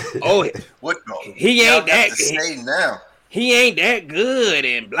 Oh, what he ain't that good. Now. He ain't that good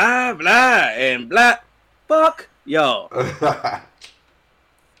and blah, blah, and blah. Fuck y'all.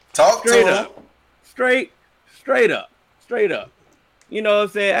 Talk straight to up. Straight up. You know what I'm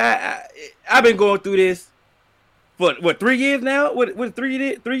saying? I've been going through this for what 3 years now? What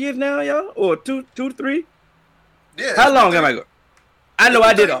 3 years now, y'all? Or two to three? Yeah. How long am I going? I know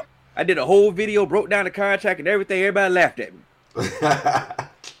I did a whole video, broke down the contract and everything. Everybody laughed at me.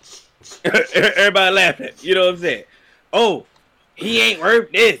 Everybody laughed at me. You know what I'm saying? Oh, he ain't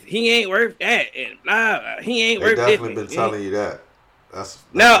worth this. He ain't worth that. And blah. He ain't worth this. They definitely been telling you that. That's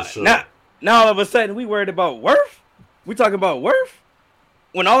now, for sure. now all of a sudden we worried about worth. We talking about worth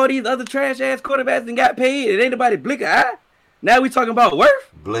when all these other trash ass quarterbacks and got paid and ain't nobody blink an eye. Now we talking about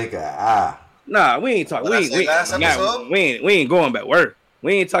worth. Blink an eye. Nah, we ain't talking. We ain't going back worth.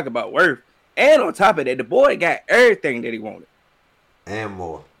 We ain't talking about worth. And on top of that, the boy got everything that he wanted and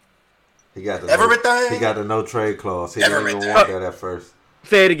more. He got everything. He got the no trade clause. He didn't even want that at first.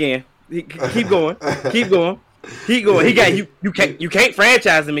 Say it again. Keep going. Keep going. He got you. You can't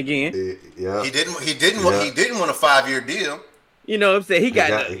franchise him again. Yeah. He didn't want a 5-year deal. You know what I'm saying? He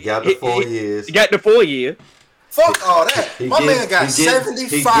got the 4 years. He got the 4 year. Fuck all that. Man got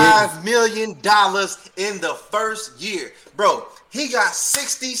 $75 million in the first year, bro. He got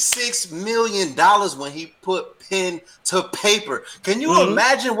 $66 million when he put pen to paper. Can you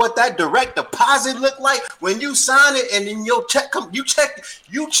imagine what that direct deposit looked like when you sign it and then your check come? You check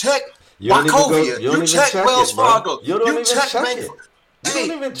Wachovia. You check Wells Fargo. You check Bank.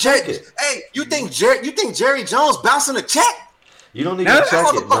 Hey, you think Jerry Jones bouncing a check? You don't even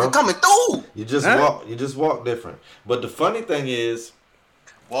check it, bro. Coming through. You just walk different. But the funny thing is,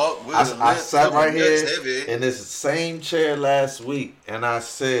 I sat right here in this same chair last week, and I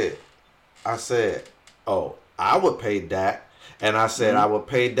said, oh, I would pay Dak, and I said I would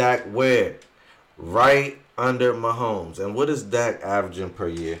pay Dak where? Right under Mahomes. And what is Dak averaging per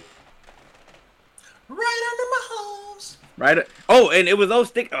year? Right under Mahomes. Right. Oh, and it was those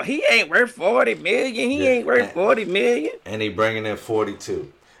stick. Oh, he ain't worth $40 million. He ain't worth $40 million. And he bringing in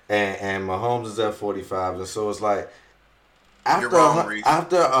 42, and Mahomes is at 45, and so it's like after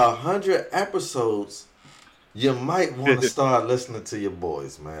 100 episodes, you might want to start listening to your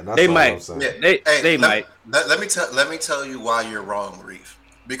boys, man. That's all I'm saying. Yeah, they might. Let me tell you why you're wrong, Reef.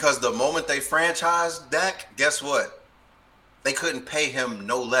 Because the moment they franchised Dak, guess what? They couldn't pay him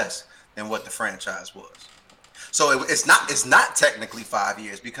no less than what the franchise was. So it's not technically 5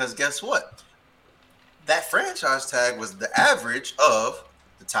 years because guess what? that franchise tag was the average of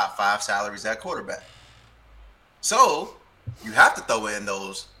the top 5 salaries at quarterback. So you have to throw in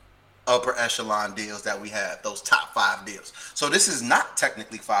those upper echelon deals that we have, those top 5 deals. So this is not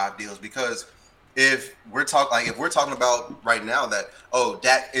technically 5 deals, because if we're talking about right now that, oh,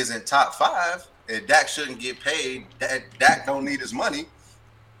 Dak isn't top 5 and Dak shouldn't get paid, Dak don't need his money,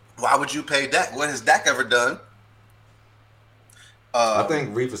 why would you pay Dak? What has Dak ever done? I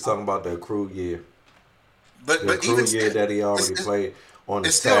think Reef is talking about the accrued year. But accrued even year that he already played on the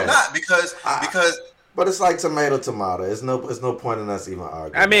it's still not because but it's like tomato. It's no point in us even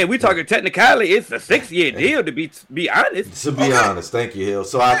arguing. I mean, we talking technicality. It's a 6-year deal to be honest. To be honest, thank you, Hill.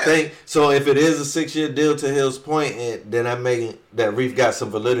 So I think if it is a 6-year deal, to Hill's point, then that Reef got some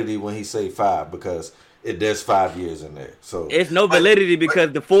validity when he say 5, because there's 5 years in there. So it's no validity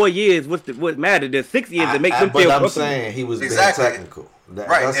because the 4 years what mattered. There's 6 years to make them feel. But I'm saying he was being technical.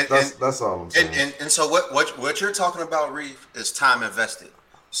 That's all I'm saying. And so what you're talking about, Reef, is time invested.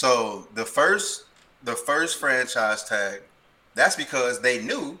 So the first franchise tag, that's because they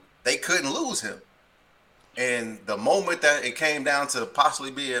knew they couldn't lose him. And the moment that it came down to possibly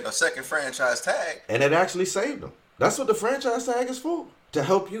being a second franchise tag, and it actually saved them. That's what the franchise tag is for, to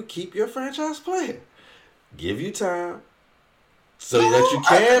help you keep your franchise player. Give you time so that you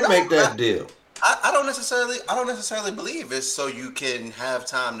can make that deal. I don't necessarily believe it's so you can have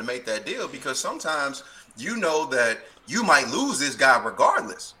time to make that deal, because sometimes you know that you might lose this guy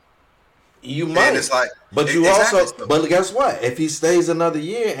regardless. You might, and it's like, but you also. But guess what? If he stays another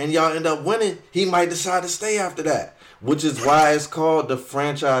year and y'all end up winning, he might decide to stay after that. Which is why it's called the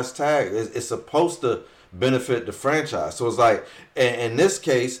franchise tag. It's supposed to benefit the franchise. So it's like, in this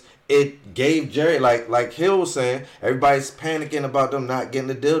case, it gave Jerry, like Hill was saying, everybody's panicking about them not getting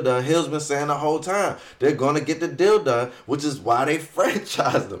the deal done. Hill's been saying the whole time they're going to get the deal done, which is why they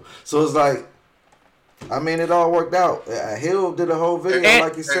franchised them. So it's like, I mean, it all worked out. Hill did a whole video,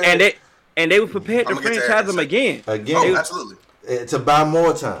 like you said. And they were prepared to franchise them again. Oh, absolutely. To buy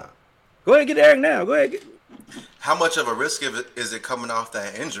more time. Go ahead and get Eric now. Go ahead. How much of a risk is it coming off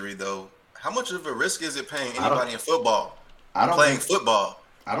that injury, though? How much of a risk is it paying anybody in football? Football.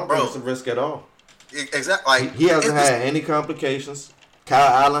 I don't think it's a risk at all. Exactly. Like, he hasn't had any complications.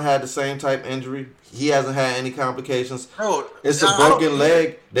 Kyle Allen had the same type injury. He hasn't had any complications. Bro, it's a broken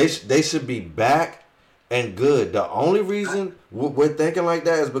leg. They should be back and good. The only reason we're thinking like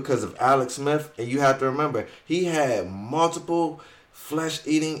that is because of Alex Smith. And you have to remember, he had multiple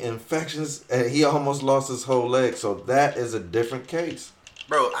flesh-eating infections, and he almost lost his whole leg. So that is a different case.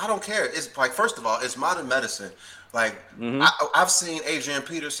 Bro, I don't care. It's like, first of all, it's modern medicine. Like, I've seen Adrian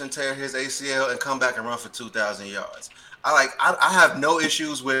Peterson tear his ACL and come back and run for 2,000 yards. I have no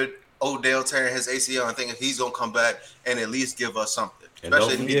issues with Odell tearing his ACL and thinking he's going to come back and at least give us something. And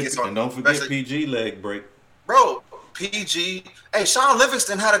don't forget PG leg break. Bro, PG. Hey, Sean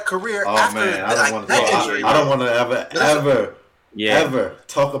Livingston had a career after that injury. I don't want to ever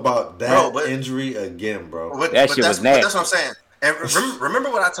talk about that injury again, bro. That shit was nasty. That's what I'm saying. And remember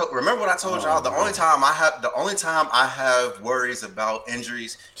what I told y'all. The only time I have worries about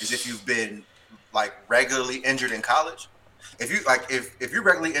injuries is if you've been like regularly injured in college. If you're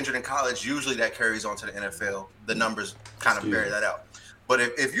regularly injured in college, usually that carries on to the NFL. The numbers kind of bear that out. But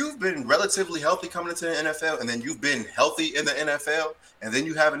if you've been relatively healthy coming into the NFL, and then you've been healthy in the NFL, and then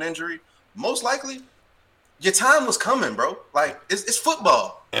you have an injury, most likely your time was coming, bro. Like, it's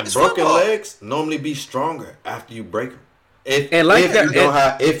football. And broken legs normally be stronger after you break them.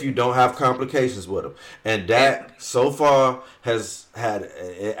 If you don't have complications with them. And that so far has had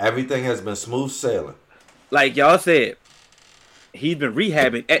everything has been smooth sailing. Like y'all said, he's been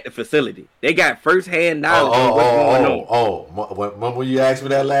rehabbing at the facility. They got firsthand knowledge of what's going on. Remember when you asked me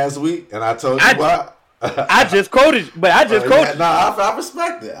that last week and I told you why? I just quoted. No, I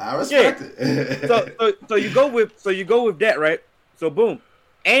respect it. it. So you go with that, right? So boom.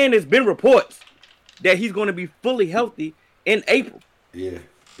 And it's been reports that he's going to be fully healthy in April. Yeah.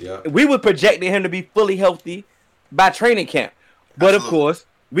 We were projecting him to be fully healthy by training camp. But of course,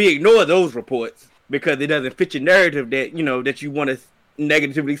 we ignore those reports because it doesn't fit your narrative that you want to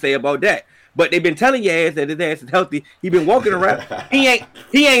negatively say about that. But they've been telling your ass that his ass is healthy. He been walking around. He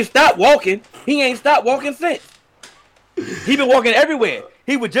ain't stopped walking. He ain't stopped walking since. He been walking everywhere.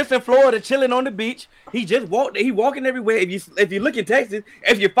 He was just in Florida chilling on the beach. He just walked. He walking everywhere. If you look in Texas,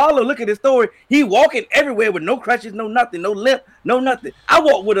 if you look at his story, he walking everywhere with no crutches, no nothing, no limp, no nothing. I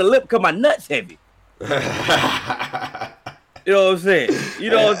walk with a limp because my nuts heavy. You know what I'm saying?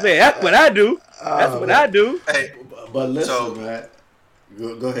 That's what I do. Hey, but listen, man.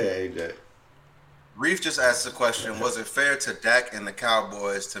 Go ahead, AJ. Reef just asked the question: was it fair to Dak and the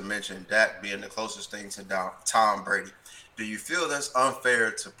Cowboys to mention Dak being the closest thing to Tom Brady? Do you feel that's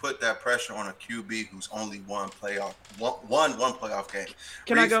unfair to put that pressure on a QB who's only won one playoff game?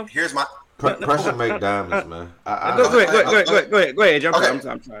 Can Reef, I go? Here's my Pressure make diamonds, man. Go ahead.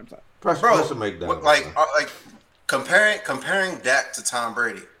 I'm sorry. Pressure make diamonds. Like comparing Dak to Tom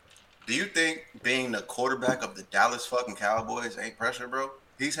Brady. Do you think being the quarterback of the Dallas fucking Cowboys ain't pressure, bro?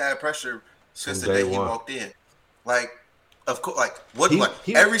 He's had pressure since the day he walked in. Like, of course,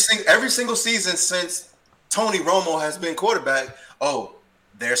 every single season since Tony Romo has been quarterback. Oh,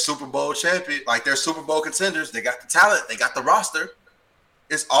 they're Super Bowl champion, like they're Super Bowl contenders. They got the talent, they got the roster.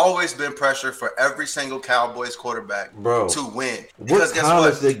 It's always been pressure for every single Cowboys quarterback to win. Because guess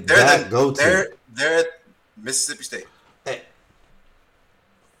what? They're Mississippi State. Hey,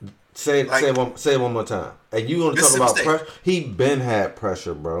 say it one more time. And you want to talk about pressure? He been had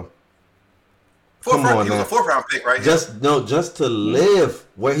pressure, bro. He was a fourth round pick, right? Just to live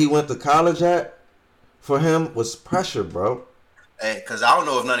where he went to college at, for him was pressure, bro. Hey, because I don't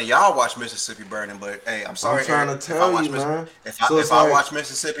know if none of y'all watch Mississippi Burning, but hey, I'm sorry. I'm trying to tell you, man. If I watch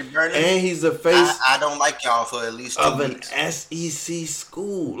Mississippi Burning, and he's the face, I don't like y'all for at least 2 weeks. An SEC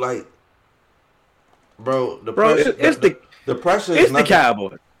school, like, bro. The pressure is the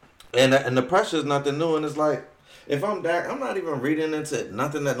Cowboys, and the pressure is nothing new. And it's like, if I'm Dak, I'm not even reading into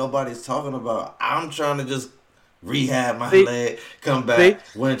nothing that nobody's talking about. I'm trying to just rehab my leg, come back,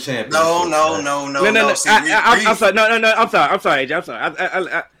 win championship. No. I'm sorry. I'm sorry,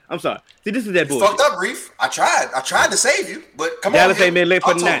 AJ. I'm sorry. See, this is that bullshit. Fucked up, Reef. I tried to save you, but come Dallas on. ain't been late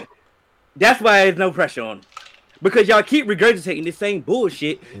for the night. That's why there's no pressure on them. Because y'all keep regurgitating this same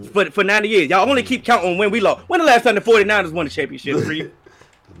bullshit for 90 years. Y'all only keep counting when we lost. When the last time the 49ers won the championship, Reef?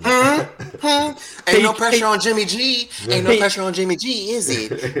 Ain't no pressure on Jimmy G. Ain't no pressure on Jimmy G, is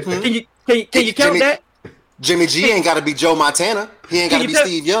it? Can you count that? Jimmy G ain't got to be Joe Montana. He ain't got to be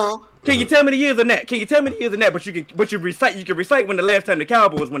Steve Young. Can you tell me the years on that? But you can recite when the last time the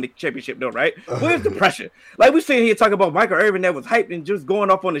Cowboys won the championship, though, right? Where's the pressure? Like, we sitting here talking about Michael Irvin that was hyped and just going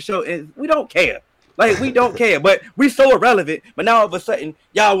off on the show, and we don't care. Like, we don't care, but we so irrelevant. But now all of a sudden,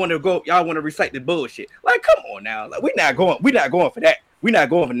 y'all want to recite the bullshit. Like, come on now. Like, we're not going for that. We're not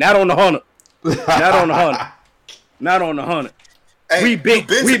going for not on the Hunter. Not on the Hunter. Hey, you've been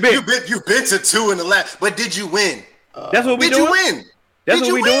to 2 in the last, but did you win? That's what we doing. Did you win? That's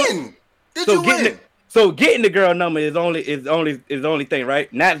what we doing. Did you win? So getting the girl number is the only thing,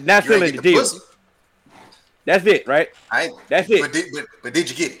 right? Not filling the deal. Pussy. That's it, right? That's it. But did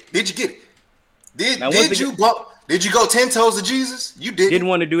you get it? Did you get it? Did you go 10 toes to Jesus? You did. Didn't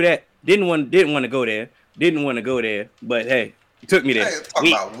want to do that. Didn't want to go there. But hey, you took me there.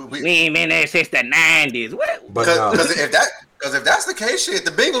 We ain't been there since the 90s. What? Because if that's the case, shit,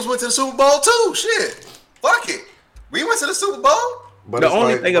 the Bengals went to the Super Bowl too. Shit, fuck it, we went to the Super Bowl. But the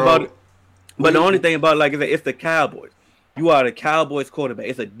only thing about like it's the Cowboys. You are the Cowboys quarterback.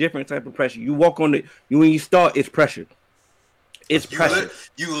 It's a different type of pressure. You walk on when you start, it's pressure. It's pressure.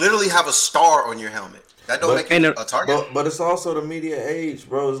 You literally have a star on your helmet. That don't make you a target. But it's also the media age,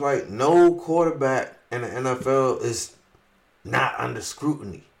 bro. It's like no quarterback in the NFL is not under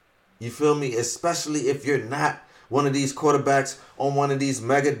scrutiny. You feel me? Especially if you're not one of these quarterbacks on one of these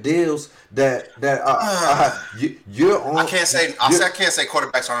mega deals that you're on. I can't say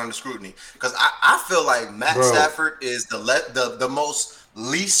quarterbacks aren't under scrutiny because I feel like Matt Stafford is the most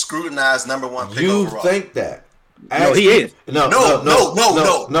least scrutinized number 1 pick overall. You think that? No, he is. No.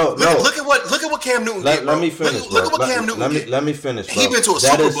 Look at what Cam Newton did. Let me finish. Look at what Cam Newton did. Let me finish. He been to a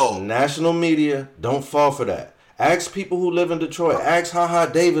Super Bowl. National media. Don't fall for that. Ask people who live in Detroit. Ask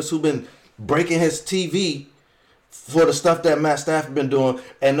HaHa Davis who been breaking his TV for the stuff that Matt Stafford been doing,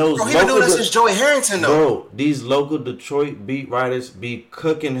 and those he been doing that since Joey Harrington, though. Bro, these local Detroit beat writers be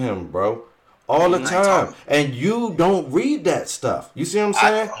cooking him, bro, all the time, and you don't read that stuff. You see what I'm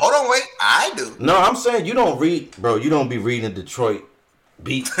saying? Hold on, wait, I do. No, I'm saying you don't read, bro. You don't be reading Detroit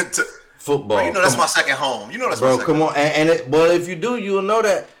beat football. Bro, you know that's my second home. You know that's bro. My second come on, well, if you do, you'll know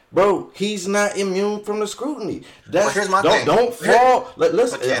that. Bro, he's not immune from the scrutiny. Here's my thing. Don't fall.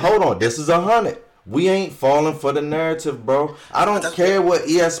 Listen, hold on. This is 100. We ain't falling for the narrative, bro. I don't care what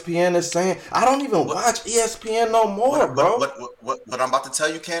ESPN is saying. I don't even watch ESPN no more, bro. What I'm about to tell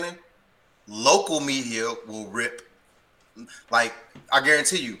you, Cannon, local media will rip. Like, I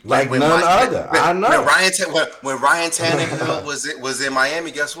guarantee you. Like none other. I know. When Ryan Tannehill was in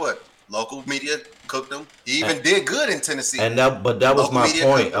Miami, guess what? local media cooked him. He even did good in Tennessee. But that was my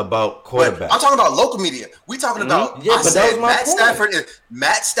point about quarterback. I'm talking about local media. We talking about. Yeah, but that was my point.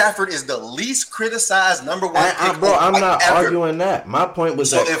 Matt Stafford is the least criticized number one pick. Bro, I'm not arguing that. My point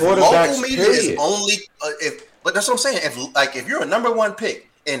was that quarterbacks. Local media is only but that's what I'm saying. If you're a number one pick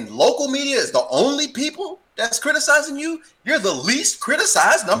and local media is the only people that's criticizing you, you're the least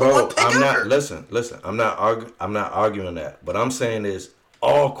criticized number one pick ever. Listen. I'm not arguing that. But I'm saying is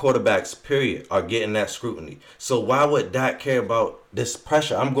all quarterbacks, period, are getting that scrutiny. So why would Dak care about this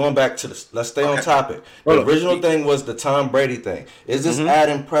pressure? I'm going back to this. Let's stay on topic. The original thing was the Tom Brady thing. Is this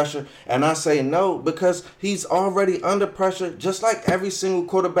adding pressure? And I say no, because he's already under pressure, just like every single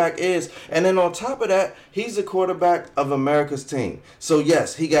quarterback is. And then on top of that, he's a quarterback of America's team. So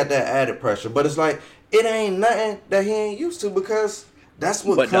yes, he got that added pressure. But it's like, it ain't nothing that he ain't used to, because that's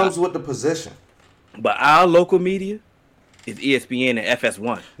what comes with the position. But our local media is ESPN and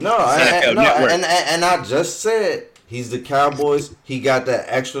FS1. And I just said he's the Cowboys. He got that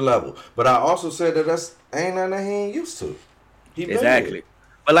extra level. But I also said that that's ain't nothing that he ain't used to. Exactly.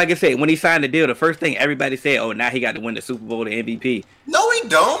 But like I said, when he signed the deal, the first thing everybody said, "Oh, now he got to win the Super Bowl, the MVP." No, he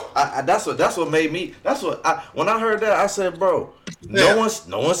don't. That's what made me. When I heard that, I said, "Bro, no one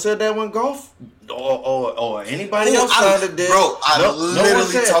said that when golf or anybody else signed the deal." Bro, no one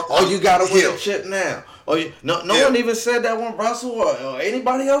said, "Oh, you got to win the chip now." No one even said that when Russell or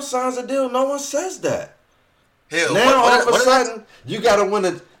anybody else signs a deal. No one says that. Hell, now all of a sudden you got to win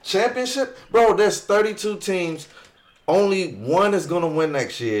a championship, bro. There's 32 teams. Only one is gonna win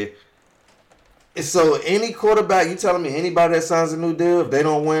next year. So any quarterback, you telling me anybody that signs a new deal, if they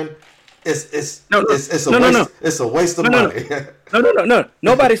don't win, it's a waste of money. No.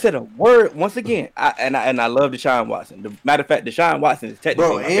 Nobody said a word. Once again, I love Deshaun Watson. Matter of fact, Deshaun Watson is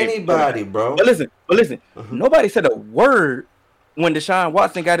technically anybody, bro. But listen. Nobody said a word when Deshaun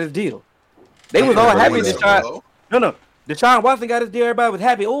Watson got his deal. They was all happy. Deshaun Watson got his deal. Everybody was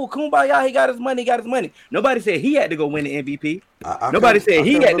happy. Oh, kumbaya, he got his money. Nobody said he had to go win the MVP. Nobody said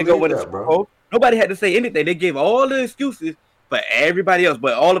he had to go win the Super Bowl. Nobody had to say anything. They gave all the excuses for everybody else,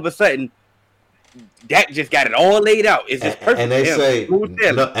 but all of a sudden, Dak just got it all laid out. It's just perfect.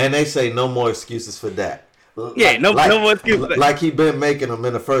 And they say no more excuses for Dak. Yeah, no more excuses. Like he been making them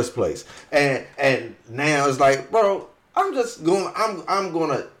in the first place. And now it's like, bro, I'm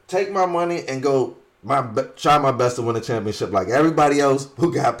gonna take my money and go try my best to win a championship like everybody else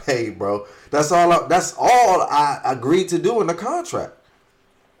who got paid, bro. That's all I agreed to do in the contract.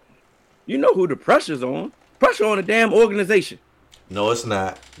 You know who the pressure's on? Pressure on the damn organization. No, it's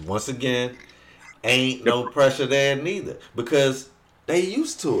not. Once again, ain't no pressure there neither, because they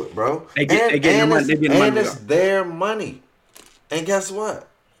used to it, bro. It's their money. And guess what?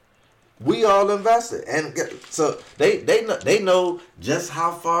 We all invested, and so they know just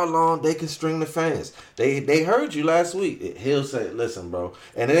how far along they can string the fans. They heard you last week. He'll say, "Listen, bro,"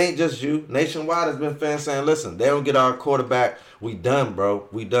 and it ain't just you. Nationwide has been fans saying, "Listen, they don't get our quarterback. We done, bro.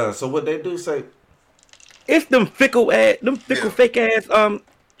 We done." So what they do say? It's them fake ass.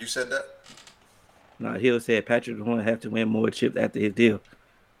 You said that? No, Hill said Patrick Mahomes have to win more chips after his deal.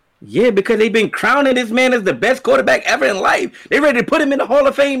 Yeah, because they've been crowning this man as the best quarterback ever in life. They ready to put him in the Hall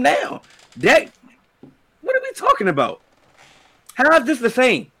of Fame now. Dak, what are we talking about? How is this the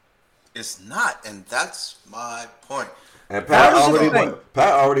same? It's not, and that's my point. And Pat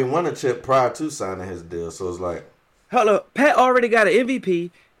already won a chip prior to signing his deal, so it's like, hello, Pat already got an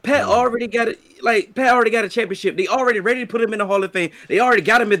MVP. Pat already got a championship. They already ready to put him in the Hall of Fame. They already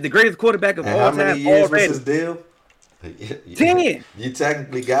got him as the greatest quarterback of all time. How many years was his deal? 10. You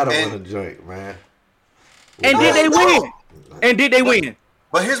technically got him on a joint, man. And did they win?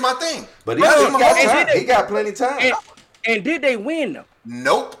 But here's my thing. But he got plenty of time. And did they win though?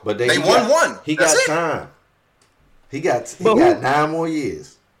 Nope. But they won one. He got time. He got 9 more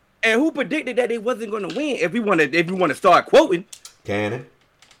years. And who predicted that they wasn't going to win? If we want to start quoting, Cannon.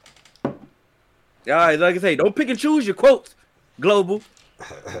 All right, like I say, don't pick and choose your quotes, Global.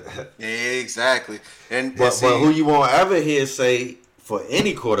 Exactly. But who you won't ever hear say for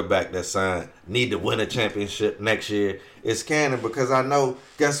any quarterback that signed need to win a championship next year is Cannon, because I know,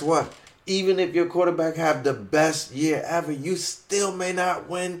 guess what? Even if your quarterback have the best year ever, you still may not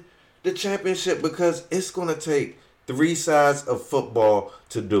win the championship, because it's going to take 3 sides of football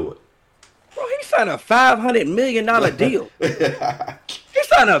to do it. Bro, he signed a $500 million deal. He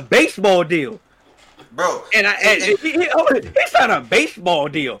signed a baseball deal. Bro, he signed a baseball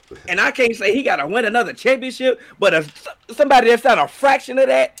deal, and I can't say he got to win another championship. But somebody that's signed a fraction of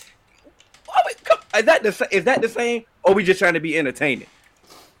that, is that the same? Or we just trying to be entertaining?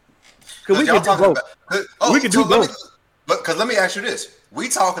 Because we can do both. We can do both. But because let me ask you this: we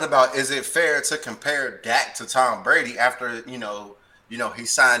talking about is it fair to compare Dak to Tom Brady after he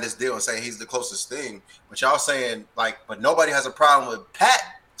signed this deal and say he's the closest thing? But y'all saying but nobody has a problem with Pat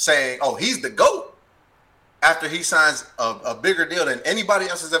saying, "Oh, he's the GOAT." After he signs a bigger deal than anybody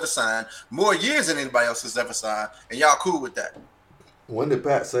else has ever signed, more years than anybody else has ever signed, and y'all cool with that? When did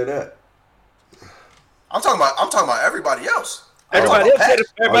Pat say that? I'm talking about everybody else. Everybody else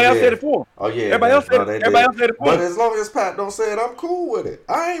said it for him. Oh yeah. Everybody else said it for him. But as long as Pat don't say it, I'm cool with it.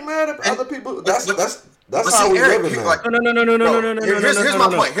 I ain't mad at other people. That's how we Eric, living, man. No. Here's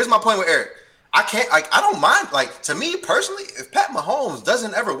my point. Here's my point with Eric. I can't. I don't mind. To me personally, if Pat Mahomes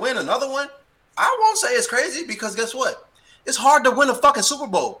doesn't ever win another one, I won't say it's crazy because guess what? It's hard to win a fucking Super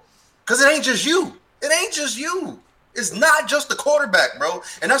Bowl because it ain't just you. It ain't just you. It's not just the quarterback, bro.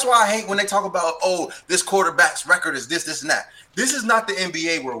 And that's why I hate when they talk about, oh, this quarterback's record is this, and that. This is not the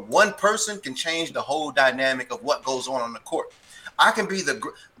NBA where one person can change the whole dynamic of what goes on the court. I can be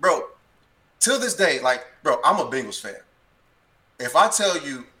bro, till this day, I'm a Bengals fan. If I tell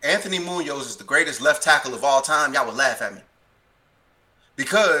you Anthony Munoz is the greatest left tackle of all time, y'all would laugh at me.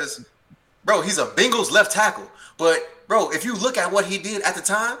 Because, bro, he's a Bengals left tackle. But, bro, if you look at what he did at the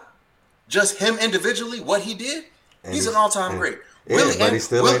time, just him individually, what he did, he's an all-time great. But he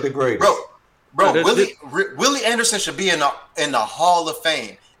still ain't the greatest. Bro, Willie Anderson should be in the Hall of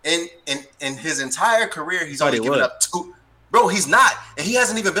Fame. In his entire career, he's only given up 2. Bro, he's not, and he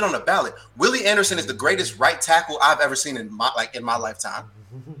hasn't even been on the ballot. Willie Anderson is the greatest right tackle I've ever seen in my lifetime.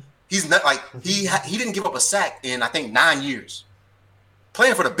 He's not he didn't give up a sack in I think 9 years.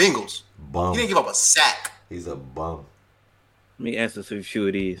 Playing for the Bengals, bum. He didn't give up a sack. He's a bum. Let me answer some few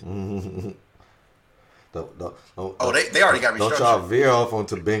of these. They already got restructured. Don't y'all veer off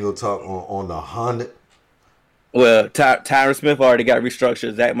onto Bengal talk on the 100. Well, Tyron Smith already got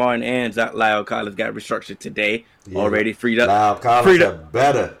restructured. Zach Martin and Lyle Collins got restructured today. Already freed up. Lyle Collins have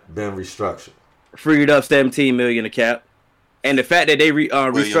better been restructured. Freed up $17 million a cap, and the fact that they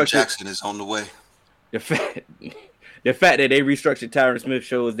restructured. William Jackson is on the way. The fact that they restructured Tyron Smith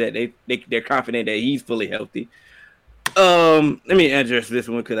shows that they're confident that he's fully healthy. Let me address this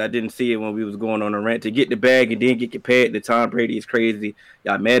one because I didn't see it when we was going on a rant. To get the bag and then get compared to Tom Brady is crazy.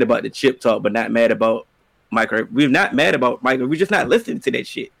 Y'all mad about the chip talk, but not mad about Michael. We're not mad about Michael. We're just not listening to that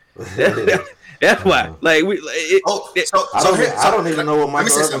shit. That's why. I don't even know what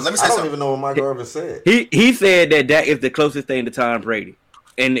Michael Irvin. I don't even know what Michael Irvin said. He said that Dak is the closest thing to Tom Brady,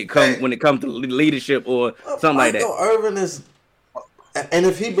 and when it comes to leadership or something like that. Michael Irvin is. And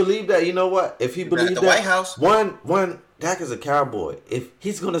if he believed that, you know what? If he believed that, White House. One, Dak is a cowboy. If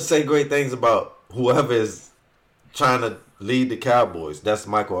he's gonna say great things about whoever is trying to lead the Cowboys, that's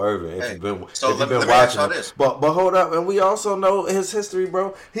Michael Irvin. If you've been watching him. But hold up, and we also know his history,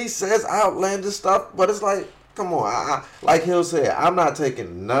 bro. He says outlandish stuff, but it's like, come on, I like Hill said, I'm not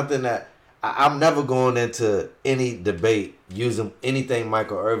taking nothing that. I'm never going into any debate using anything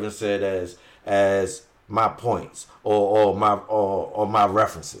Michael Irvin said as my points or my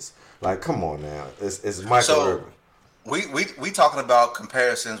references. Like, come on now, it's Michael Irvin. We talking about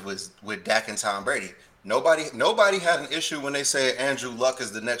comparisons with Dak and Tom Brady. Nobody had an issue when they said Andrew Luck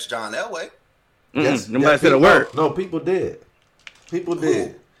is the next John Elway. Yes, nobody said a word. No, people did. People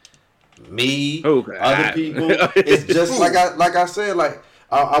did. Me, other people. It's just like I said. Like,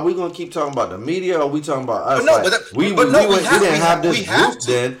 are we gonna keep talking about the media, or are we talking about us? We didn't have this group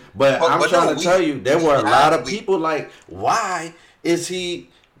then. But I'm trying to tell you, there were a lot of people like, why is he?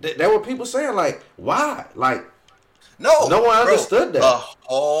 There were people saying like, why? Like, no one understood that. A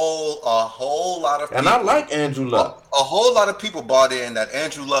whole lot of people. And I like Andrew Luck. A whole lot of people bought in that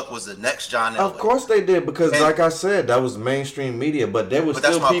Andrew Luck was the next John Elway. Of course they did, because like I said, that was mainstream media. But there were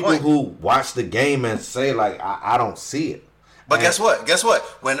still people who watch the game and say like, I don't see it. But guess what?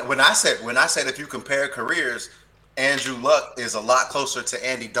 When I said if you compare careers, Andrew Luck is a lot closer to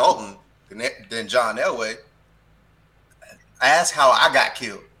Andy Dalton than John Elway. Ask how I got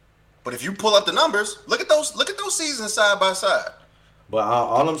killed. But if you pull up the numbers, look at those seasons side by side. But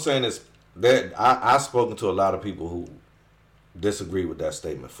all I'm saying is that I've spoken to a lot of people who disagree with that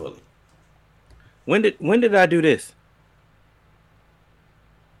statement fully. When did I do this?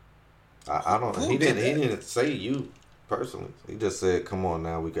 I don't know. He didn't say you personally. He just said, "Come on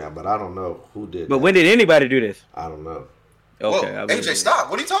now, we got." But I don't know who did. But when did anybody do this? I don't know. Okay, well, AJ,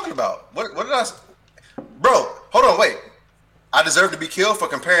 stop. What are you talking about? What did I? Bro, hold on, wait. I deserve to be killed for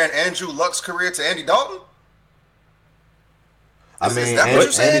comparing Andrew Luck's career to Andy Dalton?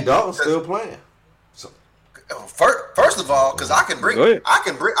 Andy Dalton's still playing. So. First of all, because I can bring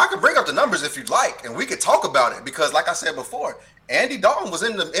up the numbers if you'd like, and we could talk about it. Because, like I said before, Andy Dalton was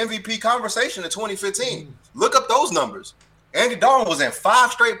in the MVP conversation in 2015. Look up those numbers. Andy Dalton was in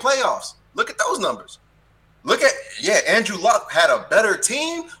 5 straight playoffs. Look at those numbers. Andrew Luck had a better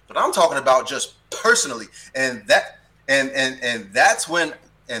team, but I'm talking about just personally. And that's when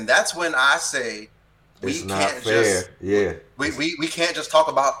I say we it's not can't fair. we can't just talk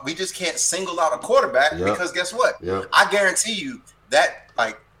about, we just can't single out a quarterback because guess what? I guarantee you that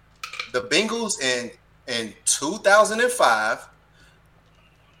like the Bengals in 2005.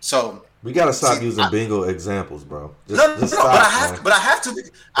 So we gotta stop using bingo examples, bro. Stop, but I have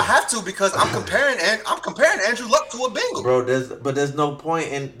to because I'm comparing Andrew Luck to a Bengal, bro. There's no point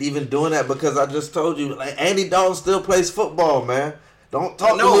in even doing that because I just told you, like, Andy Dalton still plays football, man. Don't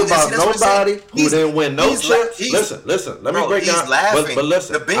talk to me about nobody who didn't win no chips. Listen. Let me break down. But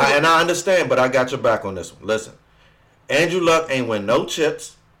listen, I understand, but I got your back on this one. Listen, Andrew Luck ain't win no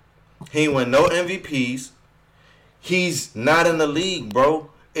chips. He ain't win no MVPs. He's not in the league, bro.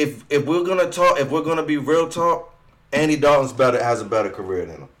 If we're gonna be real talk, Andy Dalton's has a better career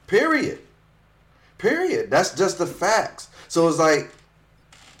than him. Period. That's just the facts. So it's like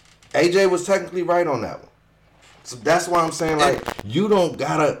AJ was technically right on that one. So that's why I'm saying, like, you don't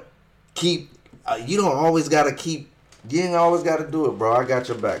always gotta keep. You ain't always gotta do it, bro. I got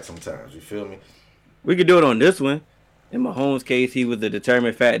your back sometimes. You feel me? We could do it on this one. In Mahomes' case, he was the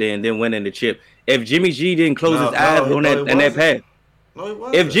determined factor and then winning the chip. If Jimmy G didn't close his eyes on that pass. No, it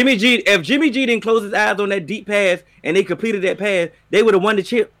wasn't. If Jimmy G didn't close his eyes on that deep pass and they completed that pass, they would have won the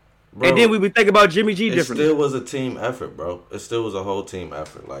chip. Bro, and then we would think about Jimmy G differently. It still was a team effort, bro. It still was a whole team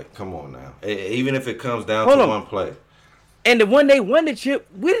effort. Like, come on now. Even if it comes down to one play. And when they won the chip,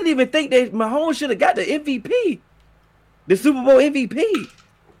 we didn't even think that Mahomes should have got the MVP, the Super Bowl MVP.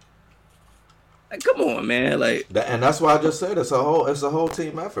 Like, come on, man. Like, and that's why I just said it's a whole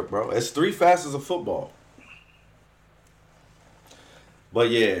team effort, bro. It's 3 facets of football. But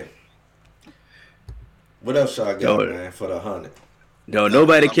yeah, what else y'all got, man, for the 100? No,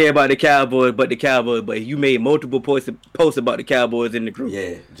 nobody care about the Cowboys but the Cowboys. But you made multiple posts about the Cowboys in the group.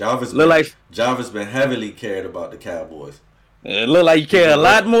 Yeah, Jarvis been heavily cared about the Cowboys. It look like you care a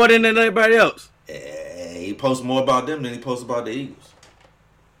lot more than everybody else. He posts more about them than he posts about the Eagles.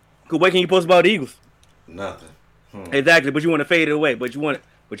 Cool. What can you post about the Eagles? Nothing. Exactly, but you want to fade it away. But you want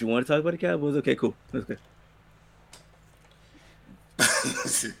to talk about the Cowboys? Okay, cool. That's good.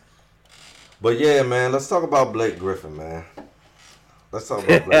 But yeah, man, let's talk about Blake Griffin, man. Let's talk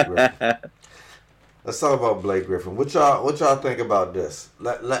about Blake Griffin. What y'all think about this?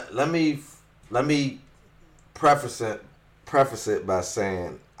 Let me preface it by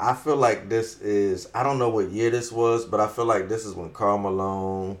saying I feel like this is, I don't know what year this was, but I feel like this is when Karl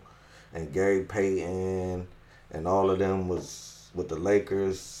Malone and Gary Payton and all of them was with the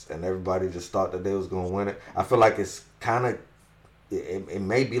Lakers and everybody just thought that they was going to win it. I feel like it's kind of, it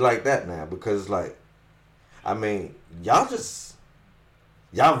may be like that now because, like, I mean, y'all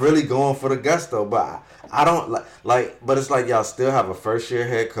really going for the gusto, but I don't but it's like y'all still have a first year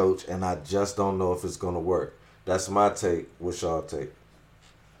head coach and I just don't know if it's going to work. That's my take. What's y'all take?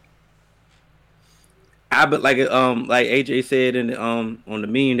 But like AJ said in on the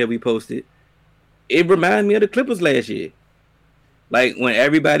meme that we posted, it reminded me of the Clippers last year. Like when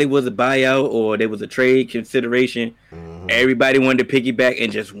everybody was a buyout or there was a trade consideration, everybody wanted to piggyback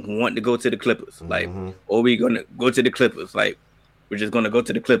and just want to go to the Clippers. Like, or we gonna go to the Clippers? Like, we're just gonna go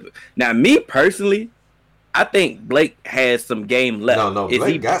to the Clippers. Now, me personally, I think Blake has some game left. No,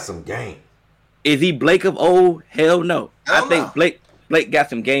 Blake got some game. Is he Blake of old? Hell no. I think Blake got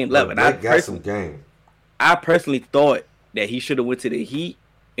some game left. Blake got some game. I personally thought that he should have went to the Heat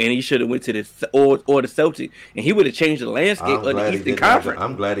and he should have went to the or the Celtics, and he would have changed the landscape of the Eastern Conference.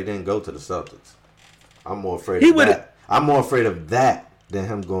 I'm glad he didn't go to the Celtics. I'm more afraid of that. I'm more afraid of that than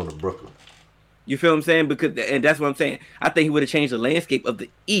him going to Brooklyn. You feel what I'm saying? And that's what I'm saying. I think he would have changed the landscape of the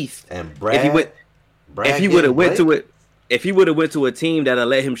East. And if he would have went to it. If he would have went to a team that'll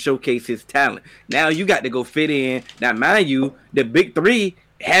let him showcase his talent. Now you got to go fit in. Now, mind you, the big three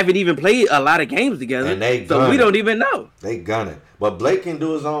haven't even played a lot of games together, and so we don't even know. They gunning, but Blake can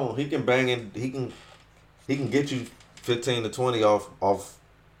do his own. He can bang in. He can get you 15 to 20 off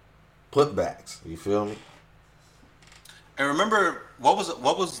putbacks. You feel me? And remember what was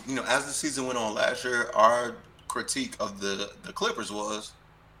as the season went on last year, our critique of the Clippers was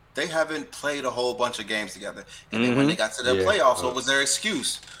they haven't played a whole bunch of games together, and then when they got to the playoffs, what was their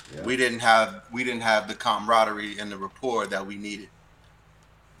excuse? Yeah. We didn't have the camaraderie and the rapport that we needed.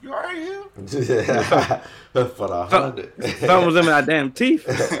 You all right here? Yeah. For the 100. Something was in my damn teeth.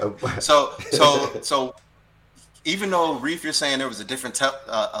 So even though Reef, you're saying there was a different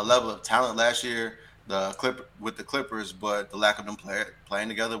a level of talent last year, with the Clippers, but the lack of them playing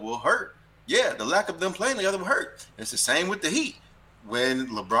together will hurt. yeah, the lack of them playing together hurt. It's the same with the Heat. When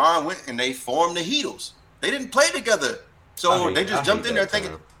LeBron went and they formed the Heatles, they didn't play together, so they just jumped in there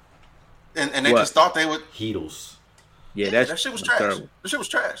thinking, and they just thought they would Heatles. Yeah, that shit was trash. Terrible. That shit was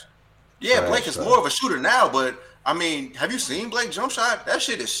trash. Yeah, Blake is more of a shooter now, but I mean, have you seen Blake jump shot? That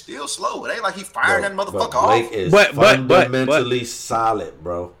shit is still slow. It ain't like he firing that motherfucker off. Blake is fundamentally solid,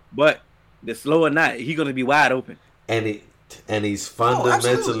 bro. But the slow or not, he's gonna be wide open. And he's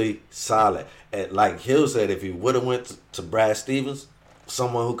fundamentally solid. And like Hill said, if he would have went to Brad Stevens,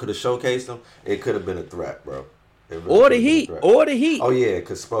 someone who could have showcased him, it could have been a threat, bro. Really or the Heat. Oh yeah,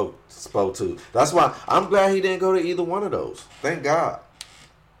 because spoke too. That's why I'm glad he didn't go to either one of those. Thank God.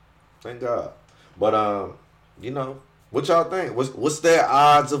 But you know, what y'all think? What's their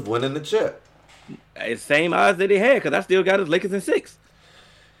odds of winning the chip? It's same odds that they had, because I still got his Lakers in 6.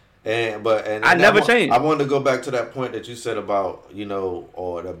 And I never changed. I wanted to go back to that point that you said about, you know,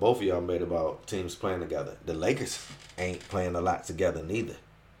 or that both of y'all made about teams playing together. The Lakers ain't playing a lot together neither.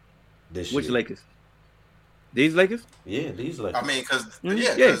 Which year. Lakers? These Lakers? Yeah, these Lakers. I mean,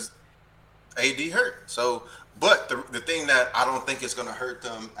 because AD hurt. So, but the thing that I don't think is going to hurt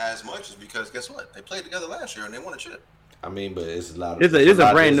them as much is because guess what? They played together last year and they won a chip. I mean, but it's a lot of. It's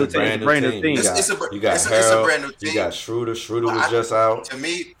a brand new team. It's a brand new team. It's a brand new team. You got Schroeder. Schroeder was just out. To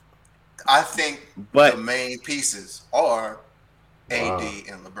me, I think the main pieces are AD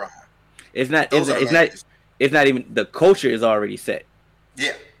and LeBron. It's not even the culture is already set.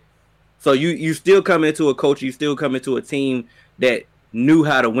 Yeah. So you still come into a culture, you still come into a team that knew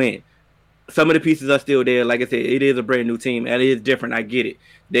how to win. Some of the pieces are still there. Like I said, it is a brand new team and it is different. I get it.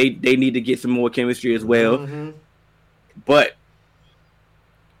 They need to get some more chemistry as well. Mm-hmm. But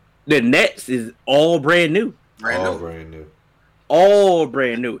the Nets is all brand new. All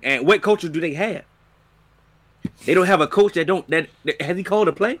brand new. And what culture do they have? They don't have a coach that has he called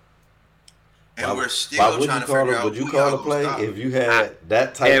a play? And we're still trying to figure out. Would you call a play if you had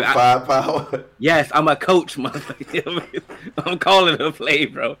that type of firepower? Yes, I'm a coach, motherfucker. I'm calling a play,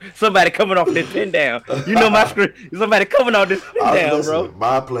 bro. Somebody coming off this pin down. You know my screen. Somebody coming off this pin down, bro.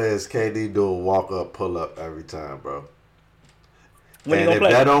 My players, KD do a walk up, pull up every time, bro. And if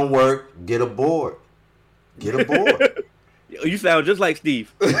that don't work, get a board. You sound just like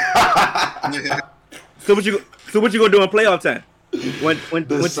Steve. So what you gonna do in playoff time? When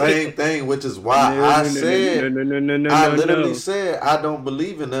same thing, which is why I literally said I don't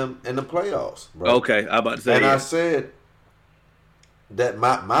believe in them in the playoffs, bro. Okay, I'm about to say. And I said that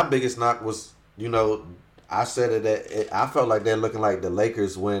my biggest knock was, you know, I said that I felt like they're looking like the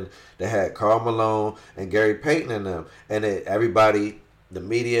Lakers when they had Karl Malone and Gary Payton in them, and everybody, the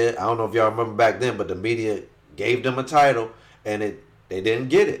media. I don't know if y'all remember back then, but the media gave them a title, and they didn't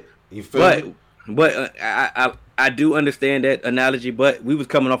get it. You feel me? But I do understand that analogy, but we was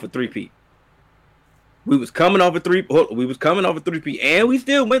coming off a three-peat. We was coming off a three-peat, and we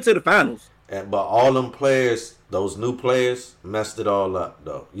still went to the finals. But all them players, those new players, messed it all up,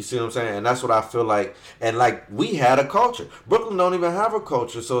 though. You see what I'm saying? And that's what I feel like. And like we had a culture. Brooklyn don't even have a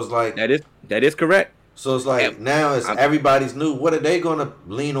culture, so it's like that is correct. So it's like now it's everybody's new. What are they gonna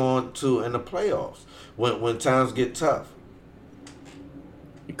lean on to in the playoffs when times get tough?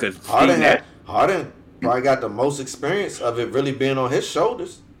 Because Harden probably got the most experience of it really being on his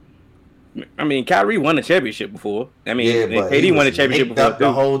shoulders. I mean, Kyrie won a championship before. I mean, KD won a championship before.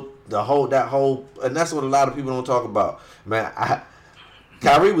 The whole, and that's what a lot of people don't talk about. Man,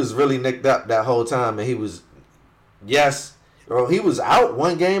 Kyrie was really nicked up that whole time, and he was out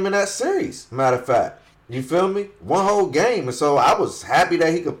one game in that series. Matter of fact, you feel me? One whole game, and so I was happy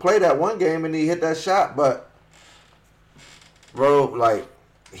that he could play that one game and he hit that shot. But, bro, like.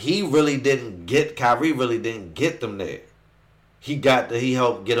 Kyrie really didn't get them there. He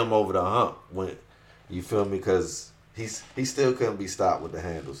helped get them over the hump when, you feel me? Because he still couldn't be stopped with the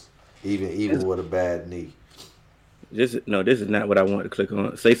handles, even with a bad knee. This is not what I wanted to click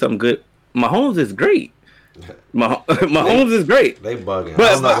on. Say something good. Mahomes is great. Mahomes is great. They bugging.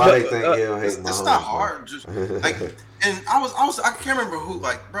 I don't know why they think he don't hate Mahomes. It's not hard. Just like, and I can't remember who.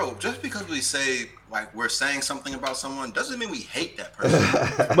 Like, bro, just because we say like we're saying something about someone doesn't mean we hate that person.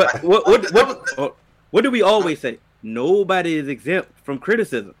 But what do we always say? Nobody is exempt from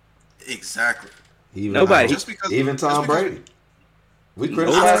criticism. Exactly. Nobody. Even Tom Brady. We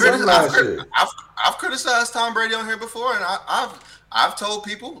criticized him last year. I've criticized Tom Brady on here before, and I've told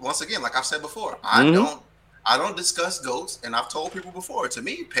people once again, like I've said before, I don't discuss GOATs, and I've told people before. To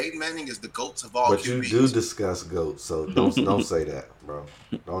me, Peyton Manning is the GOATs of all QBs. But you do discuss GOATs, so don't say that, bro.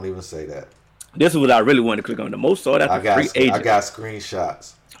 Don't even say that. This is what I really wanted to click on. The most sought after free agent. I got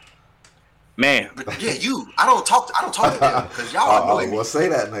screenshots. Man. But yeah, I don't talk to them because y'all annoy me. Well, say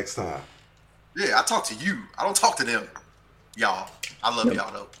that next time. Yeah, I talk to you. I don't talk to them. Y'all. I love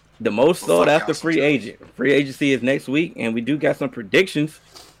y'all though. The most Well, sought fuck after y'all free sometimes. agent. Free agency is next week, and we do got some predictions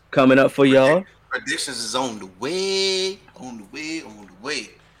coming up for y'all. Predictions is on the way. On the way. On the way.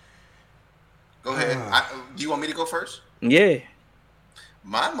 Go ahead. Do you want me to go first? Yeah.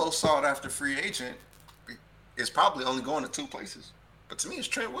 My most sought after free agent is probably only going to two places. But to me, it's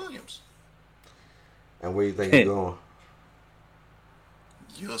Trent Williams. And where you think he's going?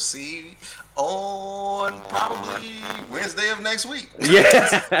 You'll see on probably Wednesday of next week.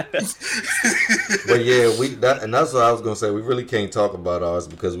 Yeah. But yeah, and that's what I was gonna say. We really can't talk about ours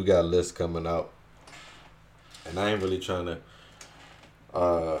because we got a list coming out, and I ain't really trying to.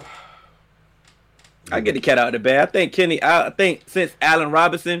 I get the cat out of the bag. I think since Allen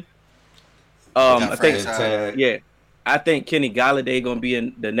Robinson, I think tag. yeah, I think Kenny Galladay gonna be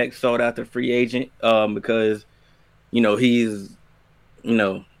in the next sought after free agent. Because he's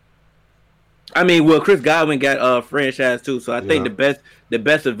I mean, well, Chris Godwin got franchise too, so I think the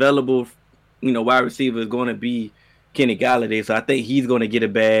best available wide receiver is going to be Kenny Galladay. So I think he's going to get a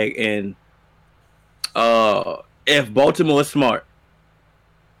bag. And if Baltimore is smart,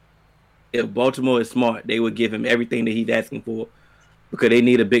 they would give him everything that he's asking for because they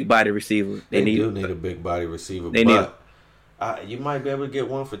need a big body receiver. They do need a big body receiver. You might be able to get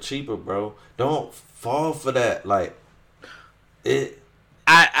one for cheaper, bro. Don't fall for that. Like it.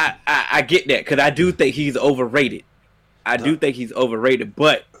 I get that because I do think he's overrated.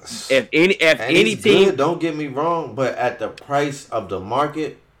 But if any team, good, don't get me wrong, but at the price of the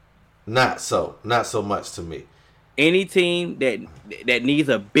market, not so much to me. Any team that needs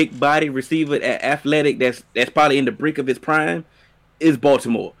a big body receiver at athletic that's probably in the brink of his prime is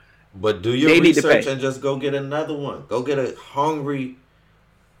Baltimore. But do your research and just go get another one. Go get a hungry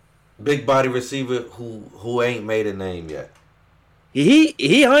big body receiver who ain't made a name yet.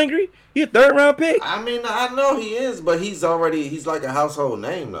 He hungry? He a third round pick? I mean, I know he is, but he's like a household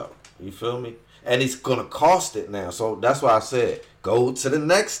name though. You feel me? And he's gonna cost it now. So that's why I said go to the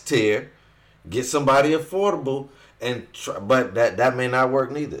next tier, get somebody affordable, and but that may not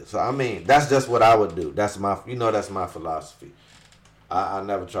work neither. So I mean, that's just what I would do. That's my philosophy. I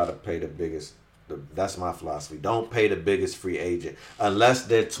never try to pay the biggest. That's my philosophy. Don't pay the biggest free agent unless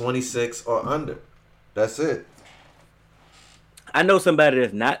they're 26 or under. That's it. I know somebody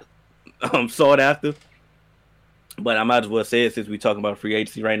that's not sought after, but I might as well say it since we're talking about free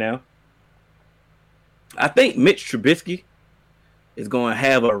agency right now. I think Mitch Trubisky is going to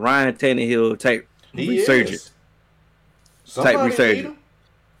have a Ryan Tannehill type resurgence.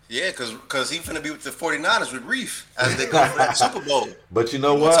 Yeah, because he's going to be with the 49ers with Reef as they go for that Super Bowl. But you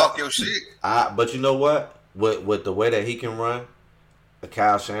know what? Talk your shit. But you know what? With the way that he can run,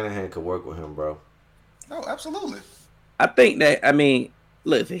 Kyle Shanahan could work with him, bro. Oh, absolutely. I think that,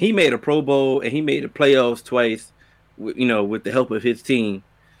 listen, he made a Pro Bowl and he made the playoffs twice, with the help of his team.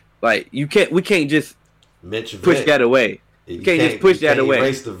 Like, we can't just push that away. You can't just push that away.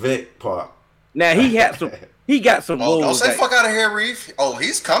 Erase the Vic part. Now, he got some goals. Don't say fuck out of here, Reef. Oh,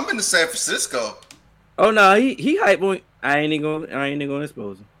 he's coming to San Francisco. Oh, no, he hype on. I ain't even gonna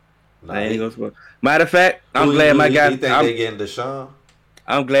expose him. Matter of fact, I'm glad my guy. You think they getting Deshaun?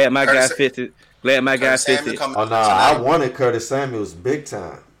 I'm glad my guy fits it. Glad my guy fits it. Oh no, I wanted Curtis Samuels big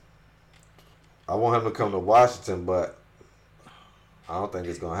time. I want him to come to Washington, but I don't think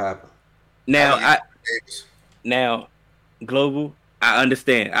it's gonna happen. Now, Global, I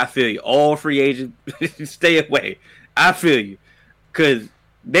understand. I feel you. All free agents stay away. I feel you, cause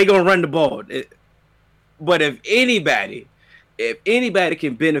they gonna run the ball. But if anybody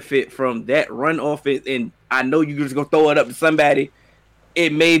can benefit from that run offense, and I know you're just gonna throw it up to somebody.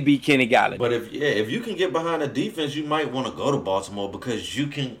 It may be Kenny Galladay. But if you can get behind a defense, you might want to go to Baltimore because you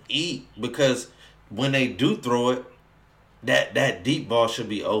can eat. Because when they do throw it, that deep ball should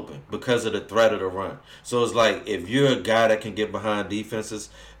be open because of the threat of the run. So it's like if you're a guy that can get behind defenses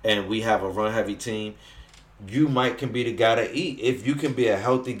and we have a run-heavy team, you can be the guy to eat. If you can be a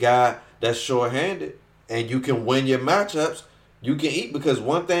healthy guy that's short-handed and you can win your matchups, you can eat because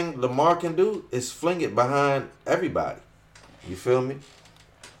one thing Lamar can do is fling it behind everybody. You feel me?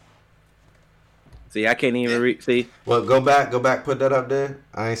 See, I can't even see. Well, go back, put that up there.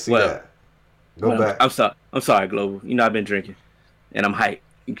 I ain't see that. Go back. I'm sorry, Global. I've been drinking, and I'm hyped.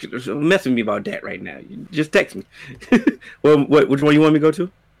 You're messing with me about that right now. You just text me. Well, which one you want me to go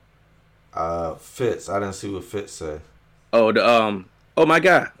to? Fitz. I didn't see what Fitz said. Oh, my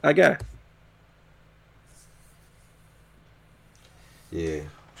guy. Yeah.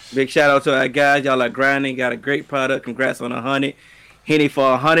 Big shout out to our guys. Y'all are grinding. Got a great product. Congrats on 100. Henny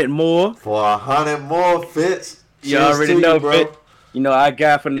for 100 more. For 100 more, Fitz. You already know, bro. Fitz. You know, our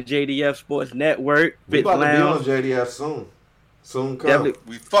guy from the JDF Sports Network, We Fitz about to be on Lounge. JDF soon. Soon come. Definitely.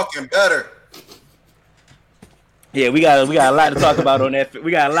 We fucking better. Yeah, we got a lot to talk about on that.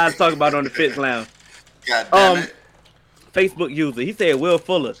 We got a lot to talk about on the Fitz Lounge. God damn it. Facebook user, he said Will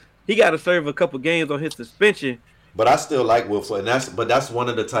Fuller, he got to serve a couple games on his suspension. But I still like Will Fuller, and that's one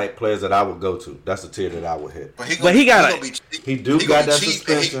of the type players that I would go to. That's the tier that I would hit. But he got a- He got that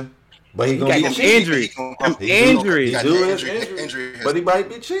suspension, but he gonna He be got cheap. injuries. Injuries. He do have injuries, but he might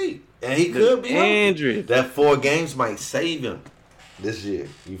be cheap, and he could be injuries. That 4 games might save him this year.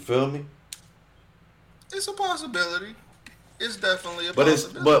 You feel me? It's a possibility. It's definitely a But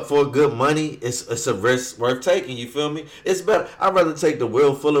possibility. but for good money, it's a risk worth taking. You feel me? It's better. I'd rather take the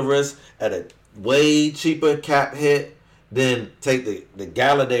Will Fuller risk at a way cheaper cap hit than take the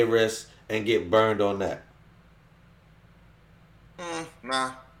Galladay risk and get burned on that.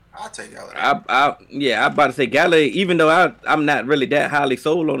 Nah, I'll take Galladay. I'm about to say Galley. Even though I'm not really that highly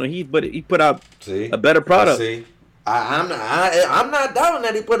sold on him, he put out a better product. See, I'm not doubting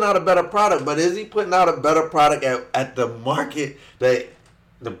that he putting out a better product, but is he putting out a better product at the market that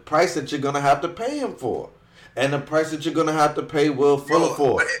the price that you're gonna have to pay him for, and the price that you're gonna have to pay Will Fuller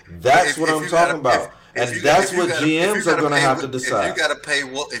for? That's what I'm talking about. And that's what GMs are gonna have to decide. If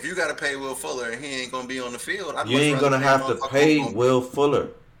you gotta pay Will Fuller and he ain't gonna be on the field, You ain't gonna have to pay Will Fuller.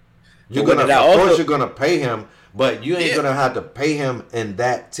 You're But gonna, that of also- course, you're gonna pay him, but you ain't gonna have to pay him in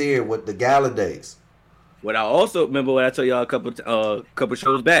that tier with the Galladays. What I also remember what I told y'all a couple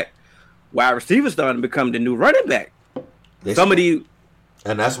shows back, wide receivers starting to become the new running back. Some of these,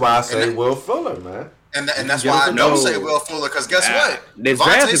 and that's why I say Will Fuller, man. And that's why I don't say Will Fuller, because guess what? This Devontae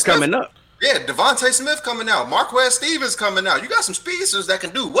draft is Smith- coming up. Yeah, Devontae Smith coming out. Marquez Stevens coming out. You got some speedsters that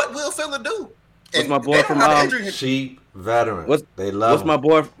can do what Will Fuller do. What's my boy they don't from, have injury history. Cheap veteran. They love What's him. my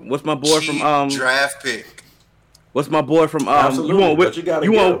boy? What's my boy Cheap from draft pick. What's my boy from Absolutely, but you gotta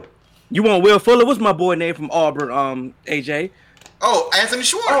get him. You want Will Fuller? What's my boy name from Auburn? AJ. Oh, Anthony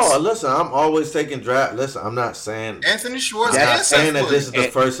Schwartz. Oh, listen, I'm always taking draft. Listen, I'm not saying Anthony Schwartz. I'm not and saying Seth that this is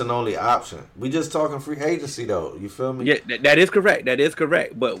Williams. the first and only option. We just talking free agency though. You feel me? Yeah, that is correct. That is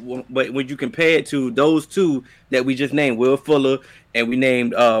correct. But when you compare it to those two that we just named, Will Fuller and we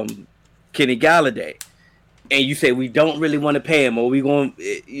named Kenny Galladay, and you say we don't really want to pay him, or we going?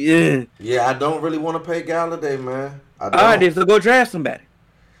 Yeah, I don't really want to pay Galladay, man. I don't. All right, then so go draft somebody.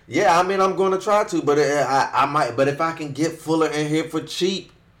 Yeah, I mean, I'm going to try to, but I might. But if I can get Fuller in here for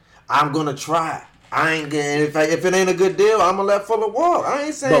cheap, I'm gonna try. I ain't getting if it ain't a good deal, I'm gonna let Fuller walk. I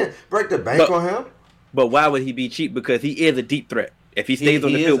ain't saying break the bank on him. But why would he be cheap? Because he is a deep threat. If he stays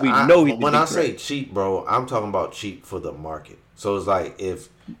on the field, we know he's. When I say cheap, bro, I'm talking about cheap for the market. So it's like if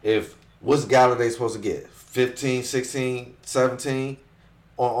what's Galladay supposed to get? 15, 16, 17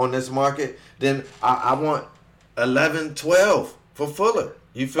 on this market, then I want 11, 12 for Fuller.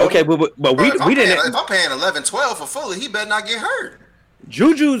 You feel okay, me? but we didn't. If I'm paying 11, 12 for Fuller, he better not get hurt.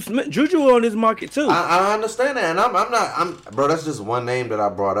 Juju on this market too. I understand that, and I'm bro. That's just one name that I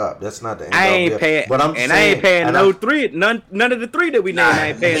brought up. That's not the end I all ain't be- paying, but I'm and saying, I ain't paying and no I'm- three, none of the three that we named. I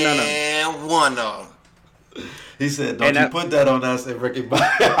ain't paying none of them. And one of them. He said, "Don't you put that on us, and Ricky."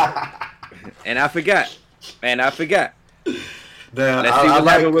 And I forgot. Damn, Let's see what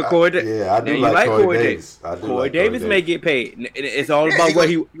happened with Corey Davis. Yeah, I do like Corey Davis. Corey Davis may get paid. It's all about he what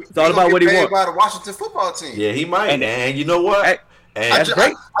gonna- It's all about what he wants. By the Washington football team. Yeah, he might. And- And you know what? And That's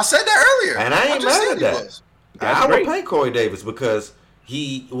great. I said that earlier. And I ain't just mad said at he that. was. That's I would great. pay Corey Davis because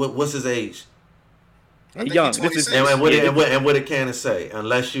what's his age? I think Young. he's This is 26. And what did Cannon say?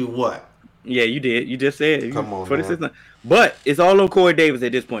 Unless you what? Yeah, you did. You just said. Come on, 26. man. But it's all on Corey Davis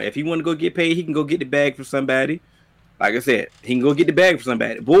at this point. If he want to go get paid, he can go get the bag for somebody. Like I said, he can go get the bag for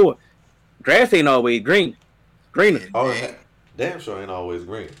somebody. Boy, grass ain't always greener. Oh, damn sure ain't always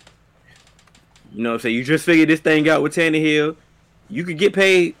green. You know what I'm saying? You just figured this thing out with Tannehill. You could get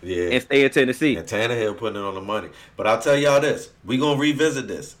paid and stay in Tennessee. And Tannehill putting it on the money. But I'll tell y'all this. We're going to revisit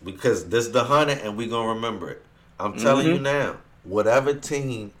this because this is the 100 and we're going to remember it. I'm telling you now, whatever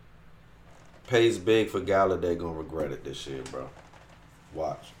team pays big for Galladay going to regret it this year, bro.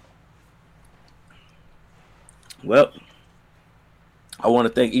 Watch. Well, I want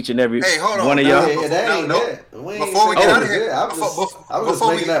to thank each and every hold on. one of No, y'all. Before we get out of here, I was just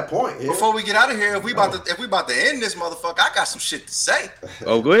making that point. Yeah. Before we get out of here, if we about to end this motherfucker, I got some shit to say.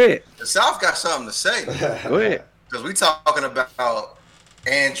 Oh, go ahead. The South got something to say. Go ahead. Because we talking about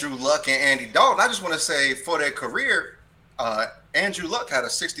Andrew Luck and Andy Dalton. I just want to say for their career, Andrew Luck had a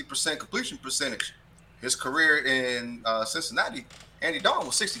 60% completion percentage. His career in Cincinnati, Andy Dalton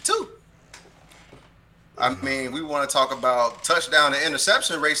was 62. I mean, we want to talk about touchdown to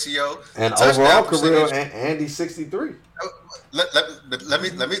interception ratio and overall career. Andy 63. Let me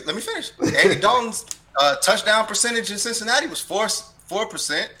finish. Andy Dalton's touchdown percentage in Cincinnati was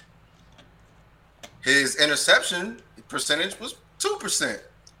 4%. His interception percentage was 2%.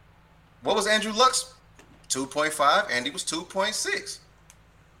 What was Andrew Luck's? 2.5. Andy was 2.6.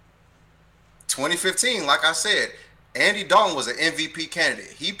 2015, like I said, Andy Dalton was an MVP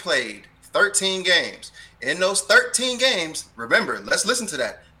candidate. He played 13 games. In those 13 games, remember, let's listen to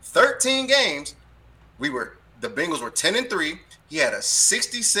that. 13 games, the Bengals were 10-3. He had a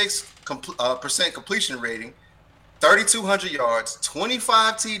 66% completion rating, 3,200 yards,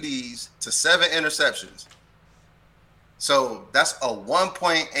 25 TDs to 7 interceptions. So that's a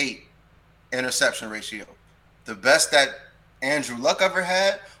 1.8 interception ratio. The best that Andrew Luck ever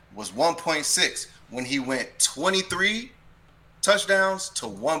had was 1.6 when he went 23 touchdowns to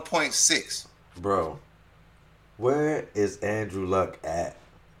 1.6. Bro, where is Andrew Luck at?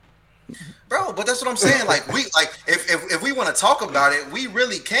 Bro, but that's what I'm saying. If we want to talk about it, we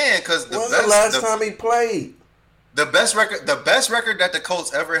really can, because the last time he played? The best record that the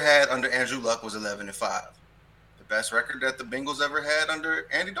Colts ever had under Andrew Luck was 11-5. The best record that the Bengals ever had under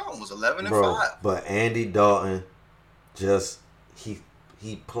Andy Dalton was 11-5. But Andy Dalton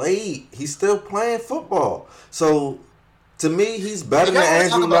he played. He's still playing football. So to me, he's better than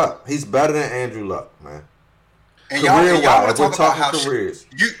Andrew Luck. He's better than Andrew Luck, man. And y'all want to talk about how careers.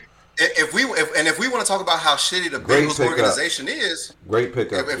 If we want to talk about how shitty the Bengals organization is, great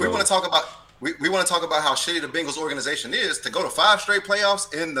pickup. If we want to talk about we want to talk about how shitty the Bengals organization is, to go to 5 straight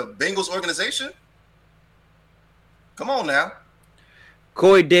playoffs in the Bengals organization. Come on now.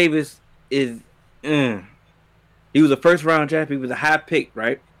 Corey Davis is. He was a first round draft. He was a high pick,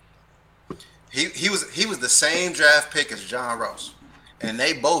 right? He was the same draft pick as John Ross, and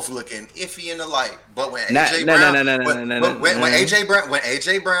they both looking iffy in the light. But when AJ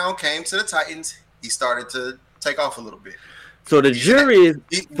Brown came to the Titans, he started to take off a little bit. So the jury is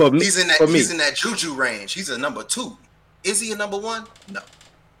he's in that Juju range. He's a number 2. Is he a number 1? No.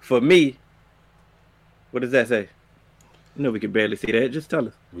 For me, what does that say? You know we can barely see that. Just tell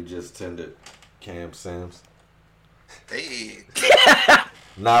us. We just tended Cam Sims. Hey.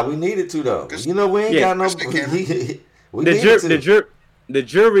 Nah, we needed to though. You know we ain't got no. The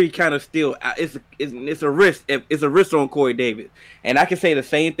jury kind of still. It's a risk. It's a risk on Corey Davis, and I can say the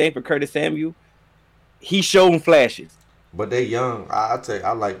same thing for Curtis Samuel. He's shown flashes, but they young. I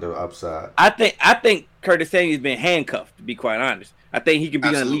like the upside. I think Curtis Samuel's been handcuffed. To be quite honest, I think he can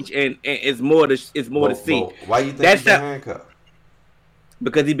be unleashed, and it's more to see. Why you think he's been handcuffed?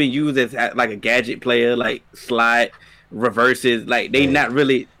 Because he's been used as like a gadget player, like slide reverses, like they not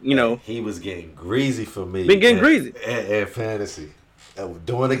really, He was getting greasy for me. Been getting greasy and fantasy,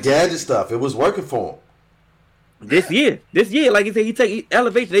 doing the gadget stuff. It was working for him. This year, like I said, he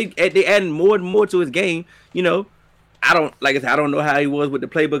elevation. They adding more and more to his game. I don't know how he was with the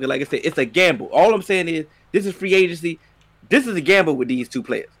playbook. And like I said, it's a gamble. All I'm saying is this is free agency. This is a gamble with these two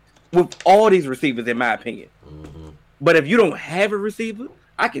players, with all these receivers, in my opinion. Mm-hmm. But if you don't have a receiver,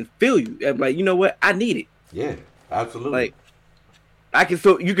 I can feel you. I'm like, you know what? I need it. Yeah. Absolutely.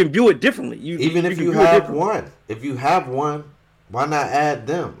 So you can view it differently. If you have one, why not add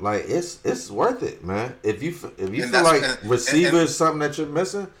them? Like it's worth it, man. If you feel like receiver is something that you're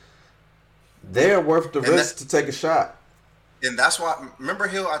missing, they're worth the risk to take a shot. And that's why, remember,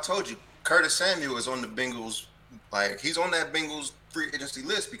 Hill, I told you Curtis Samuel is on the Bengals. Like, he's on that Bengals free agency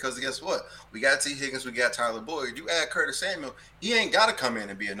list because guess what? We got T. Higgins, we got Tyler Boyd. You add Curtis Samuel, he ain't got to come in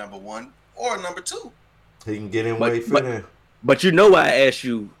and be a number 1 or a number 2. He can get in where he fit in. But you know why I asked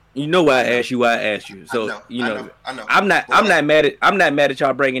you. You know why I asked you. So I know. I'm not mad at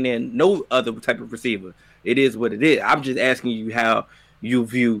y'all bringing in no other type of receiver. It is what it is. I'm just asking you how you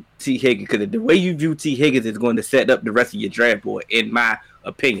view T. Higgins, because the way you view T. Higgins is going to set up the rest of your draft board, in my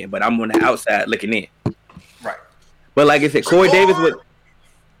opinion. But I'm on the outside looking in. Right. But like I said, Corey Davis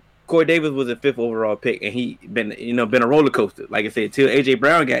was a 5th overall pick, and he been a roller coaster. Like I said, till AJ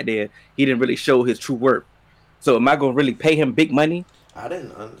Brown got there, he didn't really show his true worth. So am I gonna really pay him big money? That's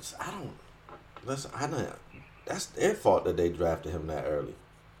their fault that they drafted him that early.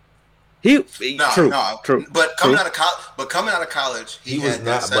 True. But coming out of college, he was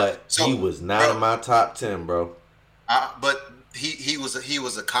not in my top 10, bro. But he was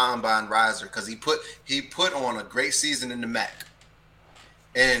a combine riser because he put on a great season in the MAC.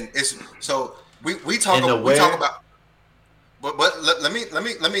 And it's so we talk about. But let me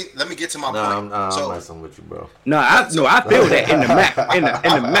get to my point. I'm messing with you, bro. I feel that in the MAC. In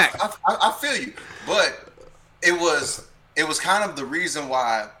the MAC. I feel you, but it was kind of the reason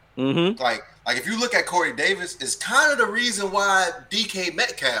why, like, Like if you look at Corey Davis, it's kind of the reason why DK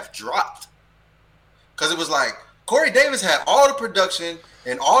Metcalf dropped. Because it was like Corey Davis had all the production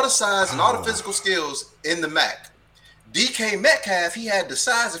and all the size and all the physical skills in the MAC. DK Metcalf, he had the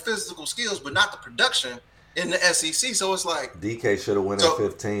size and physical skills, but not the production in the SEC. So it's like DK should have went at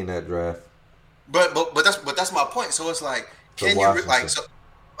 15 that draft. But that's my point. So it's like, can you like? So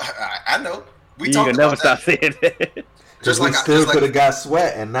I know we you talked can about never stop saying that. Because we still could have got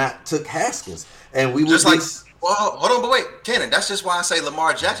Sweat and not took Haskins, and we would just be. Like, well, hold on, but wait, Cannon. That's just why I say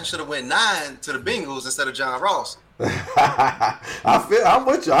Lamar Jackson should have went 9 to the Bengals instead of John Ross. I'm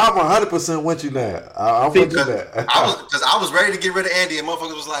with you. I'm 100% with you now. I'm with you there. I was ready to get rid of Andy, and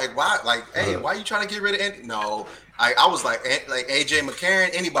motherfuckers was like, "Why? Like, hey, why you trying to get rid of Andy?" No, I was like AJ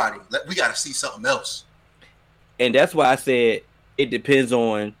McCarron, anybody. We got to see something else. And that's why I said it depends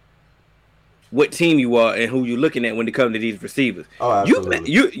on what team you are and who you're looking at when it comes to these receivers. Oh,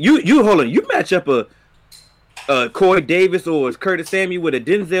 absolutely. You hold on. You match up a Corey Davis or Curtis Samuel with a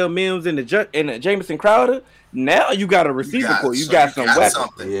Denzel Mims and a Jamison Crowder. Now you got a receiver core. You got some weapons.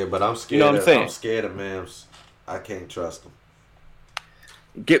 Something. Yeah, but I'm scared. You know what I'm saying? I'm scared of Mims. I can't trust him.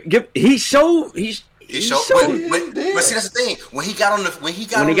 He showed. But see, that's the thing. When he got on the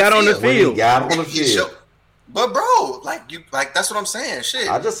field. But bro, that's what I'm saying. Shit.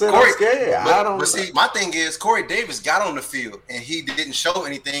 I just said I'm scared. But see, my thing is Corey Davis got on the field and he didn't show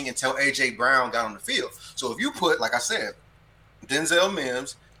anything until AJ Brown got on the field. So if you put, like I said, Denzel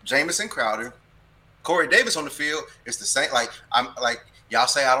Mims, Jamison Crowder, Corey Davis on the field, it's the same. Like I'm like y'all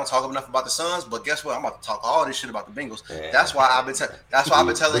say I don't talk enough about the Suns, but guess what? I'm about to talk all this shit about the Bengals. Yeah. That's why I've been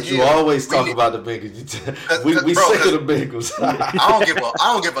telling you. You always talk about the Bengals. We sick of the Bengals. I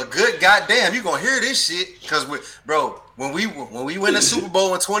don't give a good goddamn. You gonna hear this shit because when we win the Super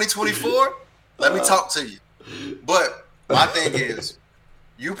Bowl in 2024, let me talk to you. But my thing is,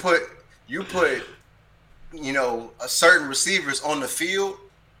 you put a certain receivers on the field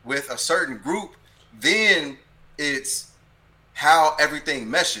with a certain group, then it's how everything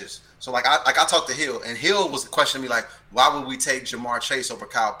meshes. So I talked to Hill, and Hill was questioning me like, why would we take Jamar Chase over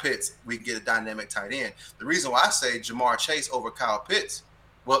Kyle Pitts? We can get a dynamic tight end. The reason why I say Jamar Chase over Kyle Pitts,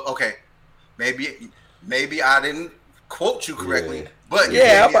 well, okay, maybe I didn't quote you correctly, but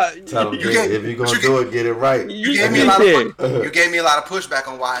tell him if you're gonna do it, get it right. You gave me a lot of pushback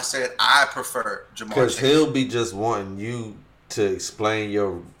on why I said I prefer Jamar Chase. Because he'll be just wanting you to explain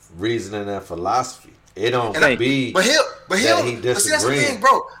your reasoning and philosophy. It don't be. But Hill. He But see, that's the thing,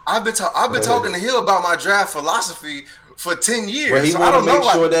 bro. I've been talking to Hill about my draft philosophy for 10 years. Well, he want to make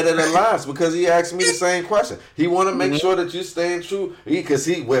sure that it aligns because he asked me the same question. He want to make sure that you staying true. Because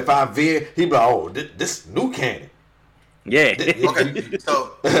if I veer, he be like, oh, this new Cannon. Yeah. Okay.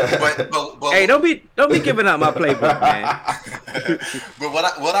 So, but hey, don't be giving out my playbook, man. But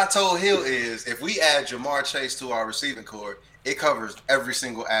what I told Hill is, if we add Jamar Chase to our receiving core, it covers every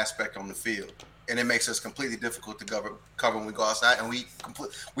single aspect on the field. And it makes us completely difficult to cover when we go outside, and we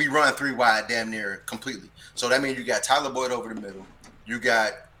run 3 wide damn near completely. So that means you got Tyler Boyd over the middle, you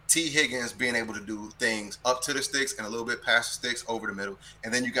got T. Higgins being able to do things up to the sticks and a little bit past the sticks over the middle,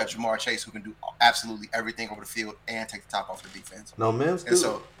 and then you got Jamar Chase who can do absolutely everything over the field and take the top off the defense. No, Mims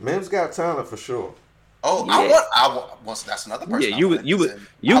got talent for sure. Oh, yeah. That's another person. Yeah,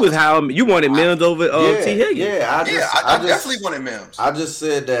 you wanted Mims over T. Higgins. I definitely wanted Mims. I just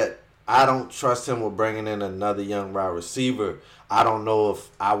said that. I don't trust him with bringing in another young wide receiver. I don't know if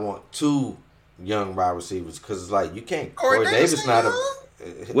I want 2 young wide receivers because it's like you can't. Corey Davis not a.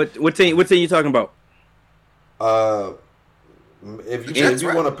 What team you talking about? If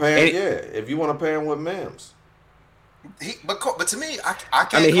you want to pair, if you want to pair him with Mims. But to me, I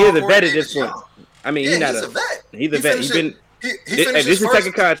can't. I mean, he is a vet at this point. I mean, he's a vet. He's a vet. He's been. This is his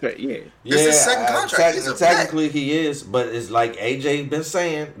second contract. This is his second contract. Technically, he is, but it's like AJ been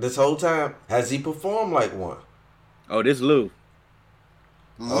saying this whole time. Has he performed like one? Oh, this Lou.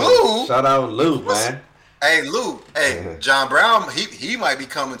 Shout out Lou, man. Hey, Lou. Hey, John Brown. He might be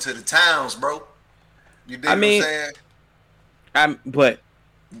coming to the towns, bro. You dig what I'm saying? But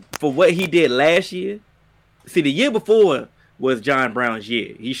for what he did last year, see, the year before was John Brown's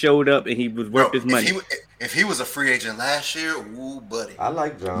year. He showed up and he was worth his money. If he was a free agent last year, woo, buddy. I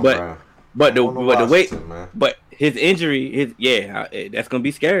like John Brown. But his injury, that's gonna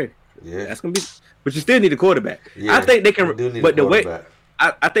be scary. Yeah, that's gonna be. But you still need a quarterback. Yeah, I think they can. But the way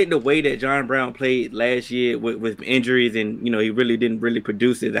I think the way that John Brown played last year with injuries and he really didn't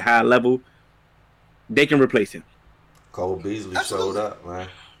produce at a high level, they can replace him. Cole Beasley showed up, man.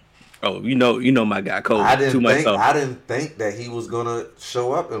 Oh, you know my guy Cole. I didn't think that he was gonna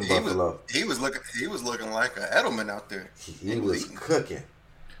show up in Buffalo. He was looking like an Edelman out there. He was cooking.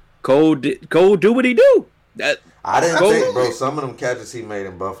 Cole do what he do. I didn't think, bro. Some of them catches he made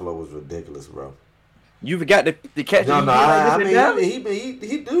in Buffalo was ridiculous, bro. You forgot the catch. No, I mean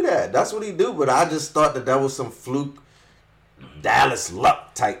he do that. That's what he do. But I just thought that was some fluke Dallas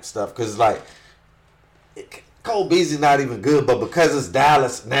luck type stuff. Cause like Cole Beasley's not even good, but because it's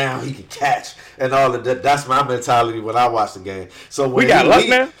Dallas now he can catch and all of that. That's my mentality when I watch the game. So when we got luck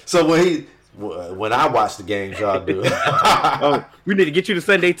now. So when I watch the games, y'all do. Oh, we need to get you the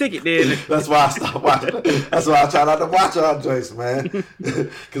Sunday ticket then. That's why I stopped watching. That's why I try not to watch y'all joints, man.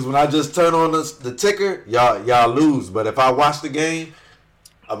 Because when I just turn on the ticker, y'all lose. But if I watch the game,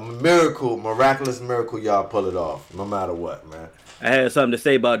 miraculous miracle, y'all pull it off, no matter what, man. I had something to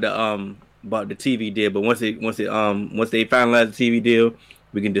say about the TV deal, but once they finalize the TV deal,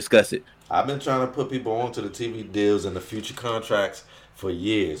 we can discuss it. I've been trying to put people onto the TV deals and the future contracts for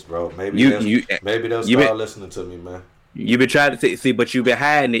years, bro. Maybe they'll start listening to me, man. You've been trying to see, but you've been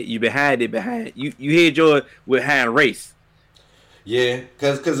hiding it. You've been hiding it behind. You hid yours with hand race. Yeah,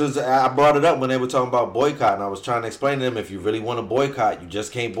 because I brought it up when they were talking about boycott, and I was trying to explain to them, if you really want to boycott, you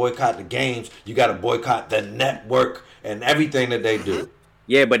just can't boycott the games. You got to boycott the network and everything that they do.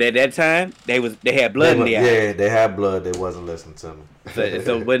 Yeah, but at that time they had blood in the eye. Yeah, they had blood. They wasn't listening to me.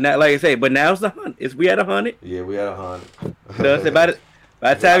 So, but not like I say. But now it's 100. We at 100. Yeah, we at 100. So by the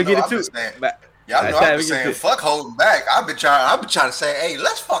time we get it to. Y'all know I've been saying fuck holding back. I've been trying to say, hey,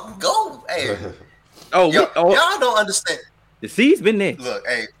 let's fucking go. Hey. Y'all don't understand. The seed's been there. Look,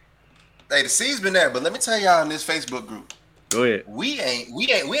 hey, the seed's been there, but let me tell y'all in this Facebook group. Go ahead. We ain't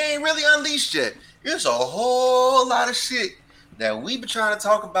really unleashed yet. There's a whole lot of shit that we been trying to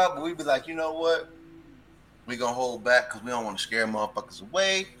talk about, but we be like, you know what? We gonna hold back because we don't want to scare motherfuckers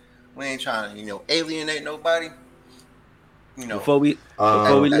away. We ain't trying to, alienate nobody. Before we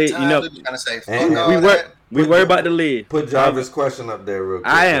leave, trying to say, fuck we worry about the lead. Put Jarvis' question up there real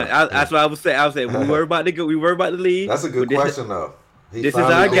quick. That's what I was saying. I was saying we worry about the lead. That's a good question though. This is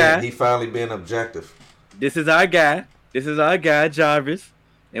our guy. He finally being objective. This is our guy. Jarvis.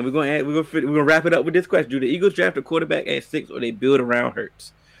 And we're gonna wrap it up with this question: do the Eagles draft a quarterback at 6, or they build around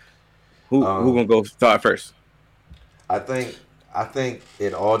Hurts? Who gonna go start first? I think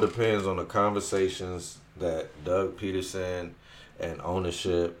it all depends on the conversations that Doug Peterson and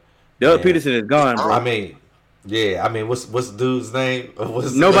ownership. Doug Peterson is gone, bro. I mean, what's the dude's name?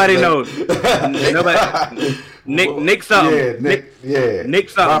 Nobody knows. Nobody. Nick something. Yeah, Nick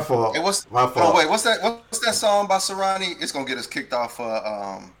something. My fault. Hey, my fault. Oh wait, what's that song by Serrani? It's gonna get us kicked off.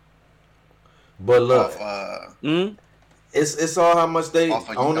 But look, it's all how much they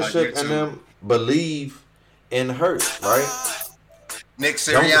ownership and them believe in Hurts, right? Nick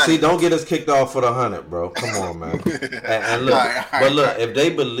Sirianni. Don't get us kicked off for the 100, bro. Come on, man. and look, look, if they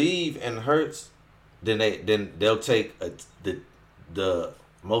believe in Hurts, then they'll take the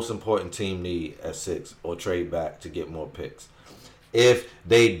most important team need at 6 or trade back to get more picks. If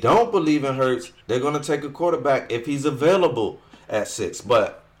they don't believe in Hurts, they're going to take a quarterback if he's available at 6.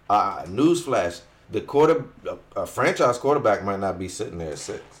 But newsflash, a franchise quarterback might not be sitting there at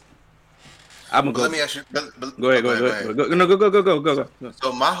 6. I'm gonna go. Let me ask you. Go ahead. Go.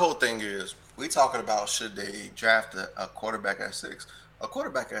 So my whole thing is, we talking about should they draft a quarterback at 6? A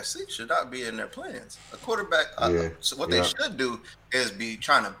quarterback at 6 should not be in their plans. A quarterback. So what they should do is be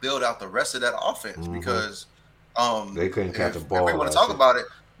trying to build out the rest of that offense because they couldn't catch a ball. If we want to talk about it,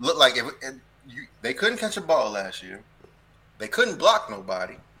 look like they couldn't catch a ball last year. They couldn't block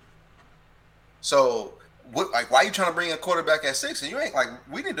nobody. So. Why are you trying to bring a quarterback at 6? And you ain't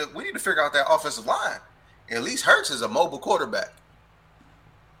we need to figure out that offensive line. At least Hurts is a mobile quarterback.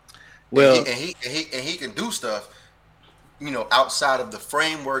 Well, and he can do stuff, outside of the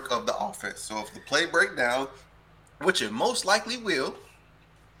framework of the offense. So if the play break down, which it most likely will,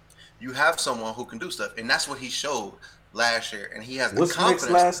 you have someone who can do stuff, and that's what he showed last year. And he has the confidence. What's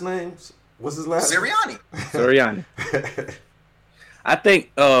Nick's last name? What's his last name? Sirianni.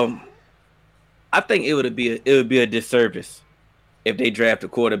 I think it would be a disservice if they draft a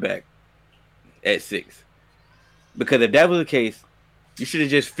quarterback at 6, because if that was the case, you should have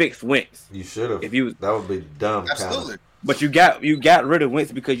just fixed Wentz. You should have. That would be dumb. Absolutely. But you got rid of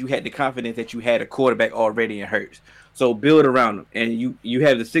Wentz because you had the confidence that you had a quarterback already in Hurts. So build around him, and you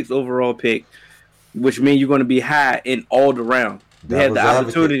have the 6th overall pick, which means you're going to be high in all the round. You had the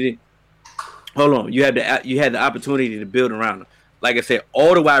opportunity. Hold on, you had the opportunity to build around him. Like I said,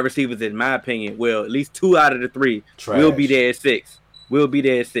 all the wide receivers, in my opinion, at least 2 out of the 3 will be there at 6.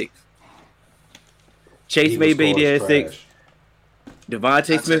 Chase may be there at 6.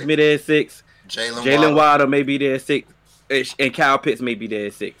 Devontae Smith may be there at 6. Jalen Waddle may be there at 6. And Kyle Pitts may be there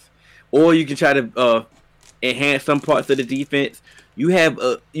at 6. Or you can try to enhance some parts of the defense. You have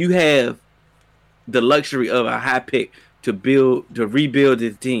the luxury of a high pick to rebuild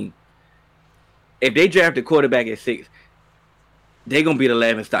this team. If they draft a quarterback at 6, they're gonna be the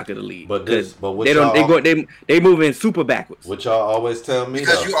laughing stock of the league. But they move in super backwards. What y'all always tell me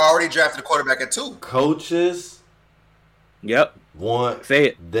because though, you already drafted a quarterback at 2. Coaches want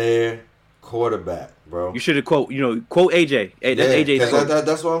their quarterback, bro. You should have quote AJ. Hey, that's AJ's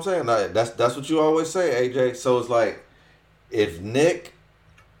that's what I'm saying. Like, that's what you always say, AJ. So it's like if Nick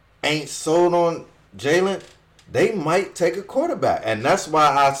ain't sold on Jalen, they might take a quarterback, and that's why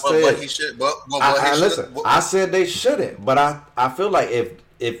I said he should. Listen, I said they shouldn't, but I feel like if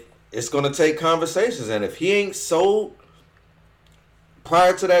it's gonna take conversations, and if he ain't sold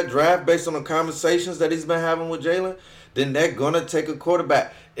prior to that draft based on the conversations that he's been having with Jalen, then they're gonna take a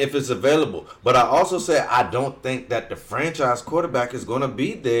quarterback if it's available. But I also said I don't think that the franchise quarterback is gonna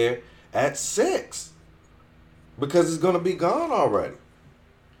be there at 6 because it's gonna be gone already.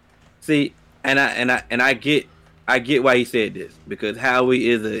 See, and I get why he said this, because Howie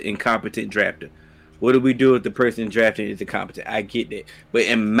is an incompetent drafter. What do we do if the person drafting is incompetent? I get that, but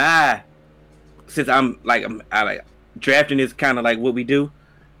since drafting is kind of like what we do,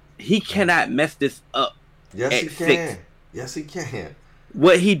 he cannot mess this up. Yes, he can. 6. Yes, he can.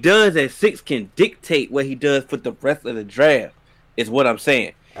 What he does at 6 can dictate what he does for the rest of the draft. Is what I'm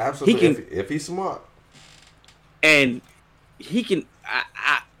saying. Absolutely, if he's smart, and he can.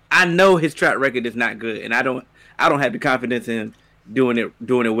 I know his track record is not good, and I don't have the confidence in doing it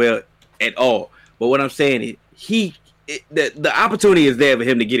well at all. But what I'm saying is the opportunity is there for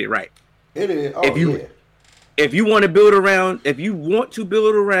him to get it right. It is. If you want to build around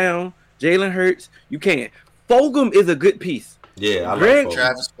Jalen Hurts, you can. Fulgham is a good piece. Yeah, I like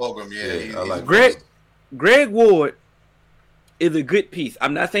Travis Fulgham. Yeah, I like Greg Ward is a good piece.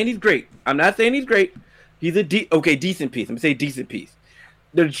 I'm not saying he's great. He's a decent piece. I'm gonna say decent piece.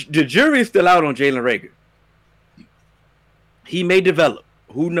 The jury is still out on Jalen Reagor. He may develop.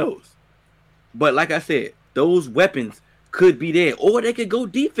 Who knows? But like I said, those weapons could be there. Or they could go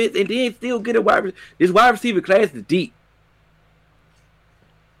defense and then still get a wide receiver. This wide receiver class is deep.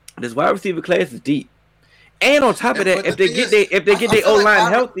 And on top of that, if they get their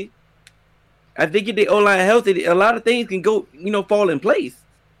O-line healthy, a lot of things can go, fall in place.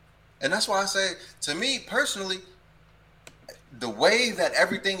 And that's why I say, to me personally, the way that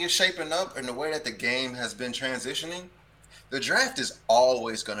everything is shaping up and the way that the game has been transitioning, the draft is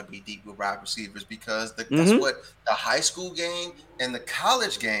always going to be deep with wide receivers because that's what the high school game and the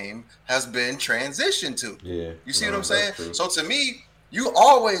college game has been transitioned to. Yeah. You see what I'm saying? True. So to me, you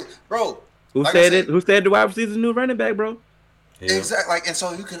always, bro. Who said the wide receiver's new running back, bro? Yeah. Exactly. And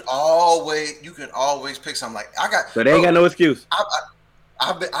so you can always pick something. So they ain't got no excuse.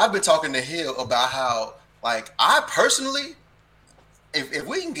 I've been talking to Hill about how, I personally, if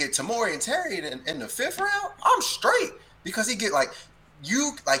we can get Tamori and Terry in the 5th round, I'm straight because he get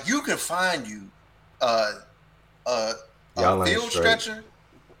you can find you a field stretcher.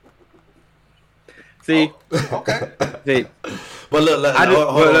 See, okay. See, but look,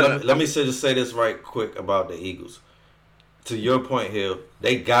 hold on. Let me just say this right quick about the Eagles. To your point, Hill,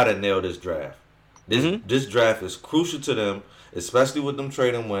 they gotta nail this draft. This draft is crucial to them, especially with them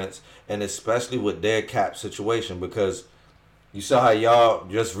trading Wentz, and especially with their cap situation, because you saw how y'all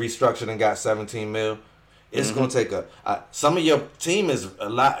just restructured and got $17 million. It's gonna take some of your team is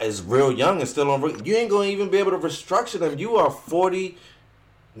real young and still on. You ain't gonna even be able to restructure them. You are $40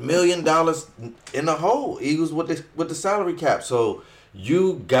 million in the hole, Eagles, with the salary cap. So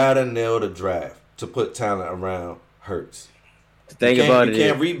you gotta nail the draft to put talent around Hurts. You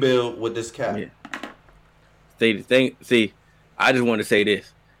can't rebuild with this cap. Yeah. See, I just want to say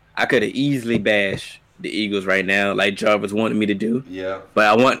this. I could have easily bashed the Eagles right now, like Jarvis wanted me to do. Yeah. But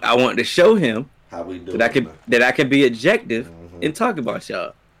I want to show him how we do that I can be objective and talk about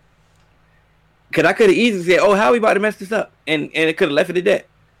y'all. Cause I could have easily said, "Oh, how we about to mess this up?" and it could have left it at that.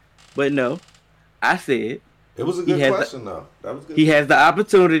 But no, I said it was a good question though. That was good. He has the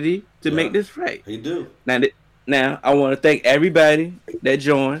opportunity to make this right. He do. Now I want to thank everybody that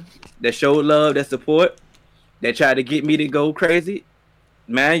joined, that showed love, that support, that tried to get me to go crazy.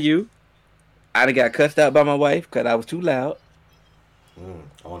 Mind you, I done got cussed out by my wife because I was too loud.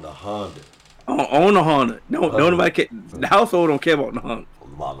 On the Honda. On the Honda. No, nobody care. The household don't care about the Honda.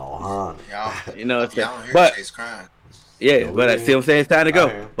 About no Honda. You know what I'm saying? Y'all don't hear Chase crying. Yeah, but I see what I'm saying. It's time to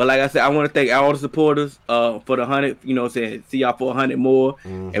go. But like I said, I want to thank all the supporters for the 100. You know what I'm saying? See y'all for 100 more,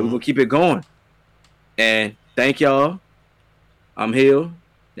 and we're gonna keep it going. And thank y'all. I'm Hill.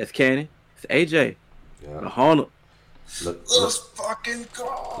 That's Cannon. It's AJ. The Honda. Let's fucking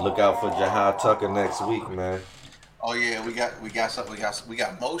go. Look out for Jahai Tucker next week, man. Oh yeah, we got something. We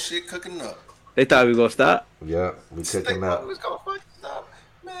got more shit cooking up. They thought we were gonna stop. Yeah, we cooking up. We was gonna fucking stop,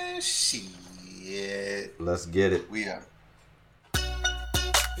 man. Shit. Let's get it. We are. Yeah,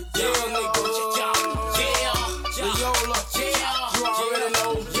 nigga. Yeah. Yola. Yeah. You already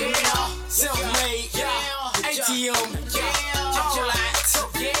know. Yeah. Self-made. Yeah. ATM.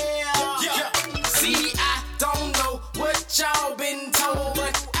 Yeah. See, I don't know what y'all been told,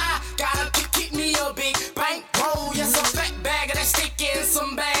 but I gotta keep me a big bankroll. Yes, a fat bag of that stick and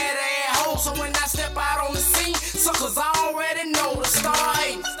some bad ass hoes. So when I step out on the scene, suckers already know the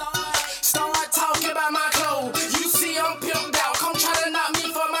start. Start talking about my clothes. You see I'm pimped out. Come try to knock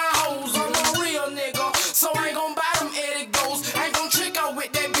me for my hoes. I'm a real nigga, so I ain't gon' buy them Eddie Goes. I ain't gon' trick out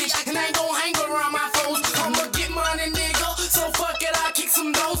with that bitch, and I ain't gon' hang around my foes. I'ma get money, nigga, so fuck it, I kick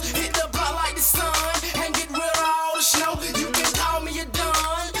some doors. Hit the block like the sun, and get rid of all the snow. You can call me a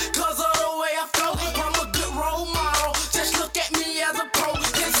done, cause of the way I flow. I'm a good role model, just look at me as a pro.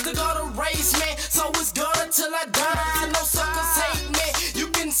 It's the gotta race me, so it's gutter till I die. No suckers hate me, you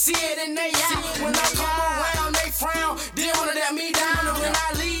can see it in their eye. When I come around, they frown, they wanna let me down. And when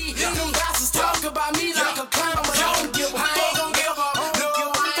I leave, them bastards talk about me like a clown. But I don't give a fuck. I ain't gon' give up. No,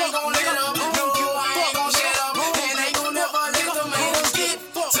 I ain't gon' let up. No, I ain't gon' shut up. And I ain't gon' never let them haters get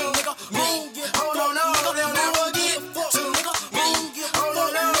fucked. Nigga, hold on, no, they'll never get fucked. Nigga, hold on,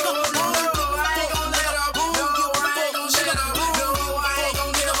 no, I ain't gon' let up. No, I ain't gon' shut up. No, I ain't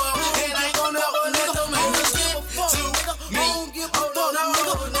gon' give up. And I ain't gon' never let them haters get fucked. Nigga, hold on, no,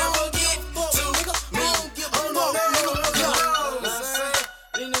 never get fucked. Nigga, hold on, no.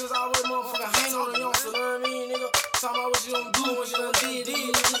 These niggas always motherfucking hang on the youngster, you know what I mean, nigga? Talking about what you done do, what you done did,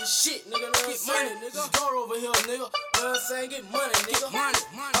 nigga. Shit, nigga, get money, nigga. Just go over here, nigga. You know what I'm saying? Get money, nigga. Money.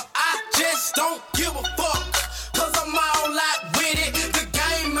 I just don't give a fuck, cause I'm all out with it. The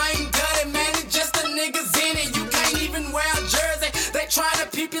game ain't dirty, man, it's just the niggas in it. You can't even wear a jersey, they try to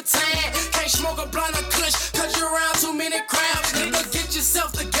peep your tan. Can't smoke a blunt or kush, cause you're around too many crowds. Nigga, get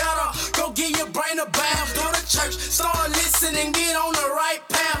yourself together, go get your brain a bath. Go to church, start listening, get on the right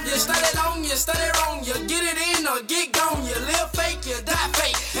path. You study long, you study wrong, you get it in or get gone. You live fake, you die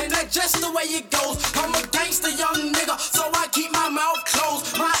fake, and that's just the way it goes. I'm a gangster young nigga, so I keep my mouth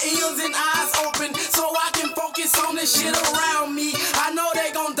closed, my ears and eyes open, so I can focus on the shit around me. I know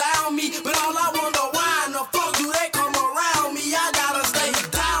they gon' down me, but all I wonder why in the fuck do they come around me? I gotta stay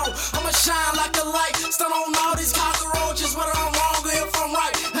down, I'ma shine like a light, stun on all these cockroaches, whether I'm wrong or if I'm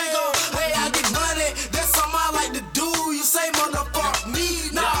right. Nigga, hey, I get money, that's something I like to do. You say motherfuck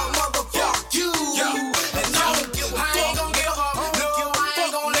me, nah, motherfuck you. And no, I ain't gon' give up, no, I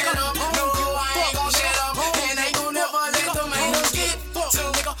ain't gon' let up, no, I ain't gon' shut up, and I ain't gon' never let them haters get fucked.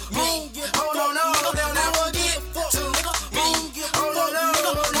 Nigga, hold on, no, they'll never get fucked. Nigga, hold on, no,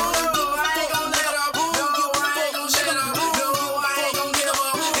 I ain't gon' let up, no, I ain't gon' shut up, no, I ain't gon' give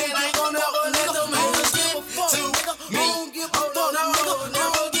up, and I ain't gon' never let them haters get fucked. Nigga, hold on, no,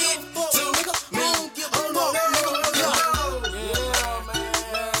 never get fucked. Nigga, hold on, no. Yeah, man,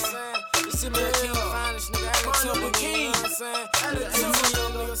 this is me king, finest nigga, Temple King, you know what I'm saying?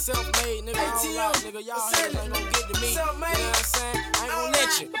 ATM, nigga, self-made, nigga, I don't like, nigga, y'all ain't gon' get to me, you know what I'm saying? I ain't gon'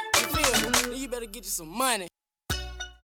 let you, you feel me? You better get you some money.